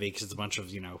really heavy because it's a bunch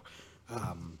of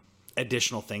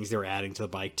additional things they were adding to the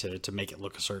bike to make it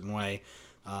look a certain way.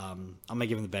 I'm gonna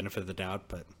give him the benefit of the doubt,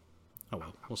 but oh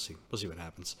well, we'll see. We'll see what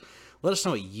happens. Let us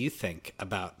know what you think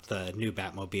about the new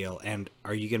Batmobile, and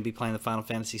are you going to be playing the Final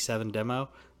Fantasy VII demo?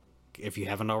 If you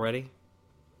haven't already,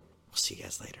 we'll see you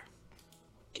guys later.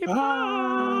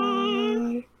 Goodbye.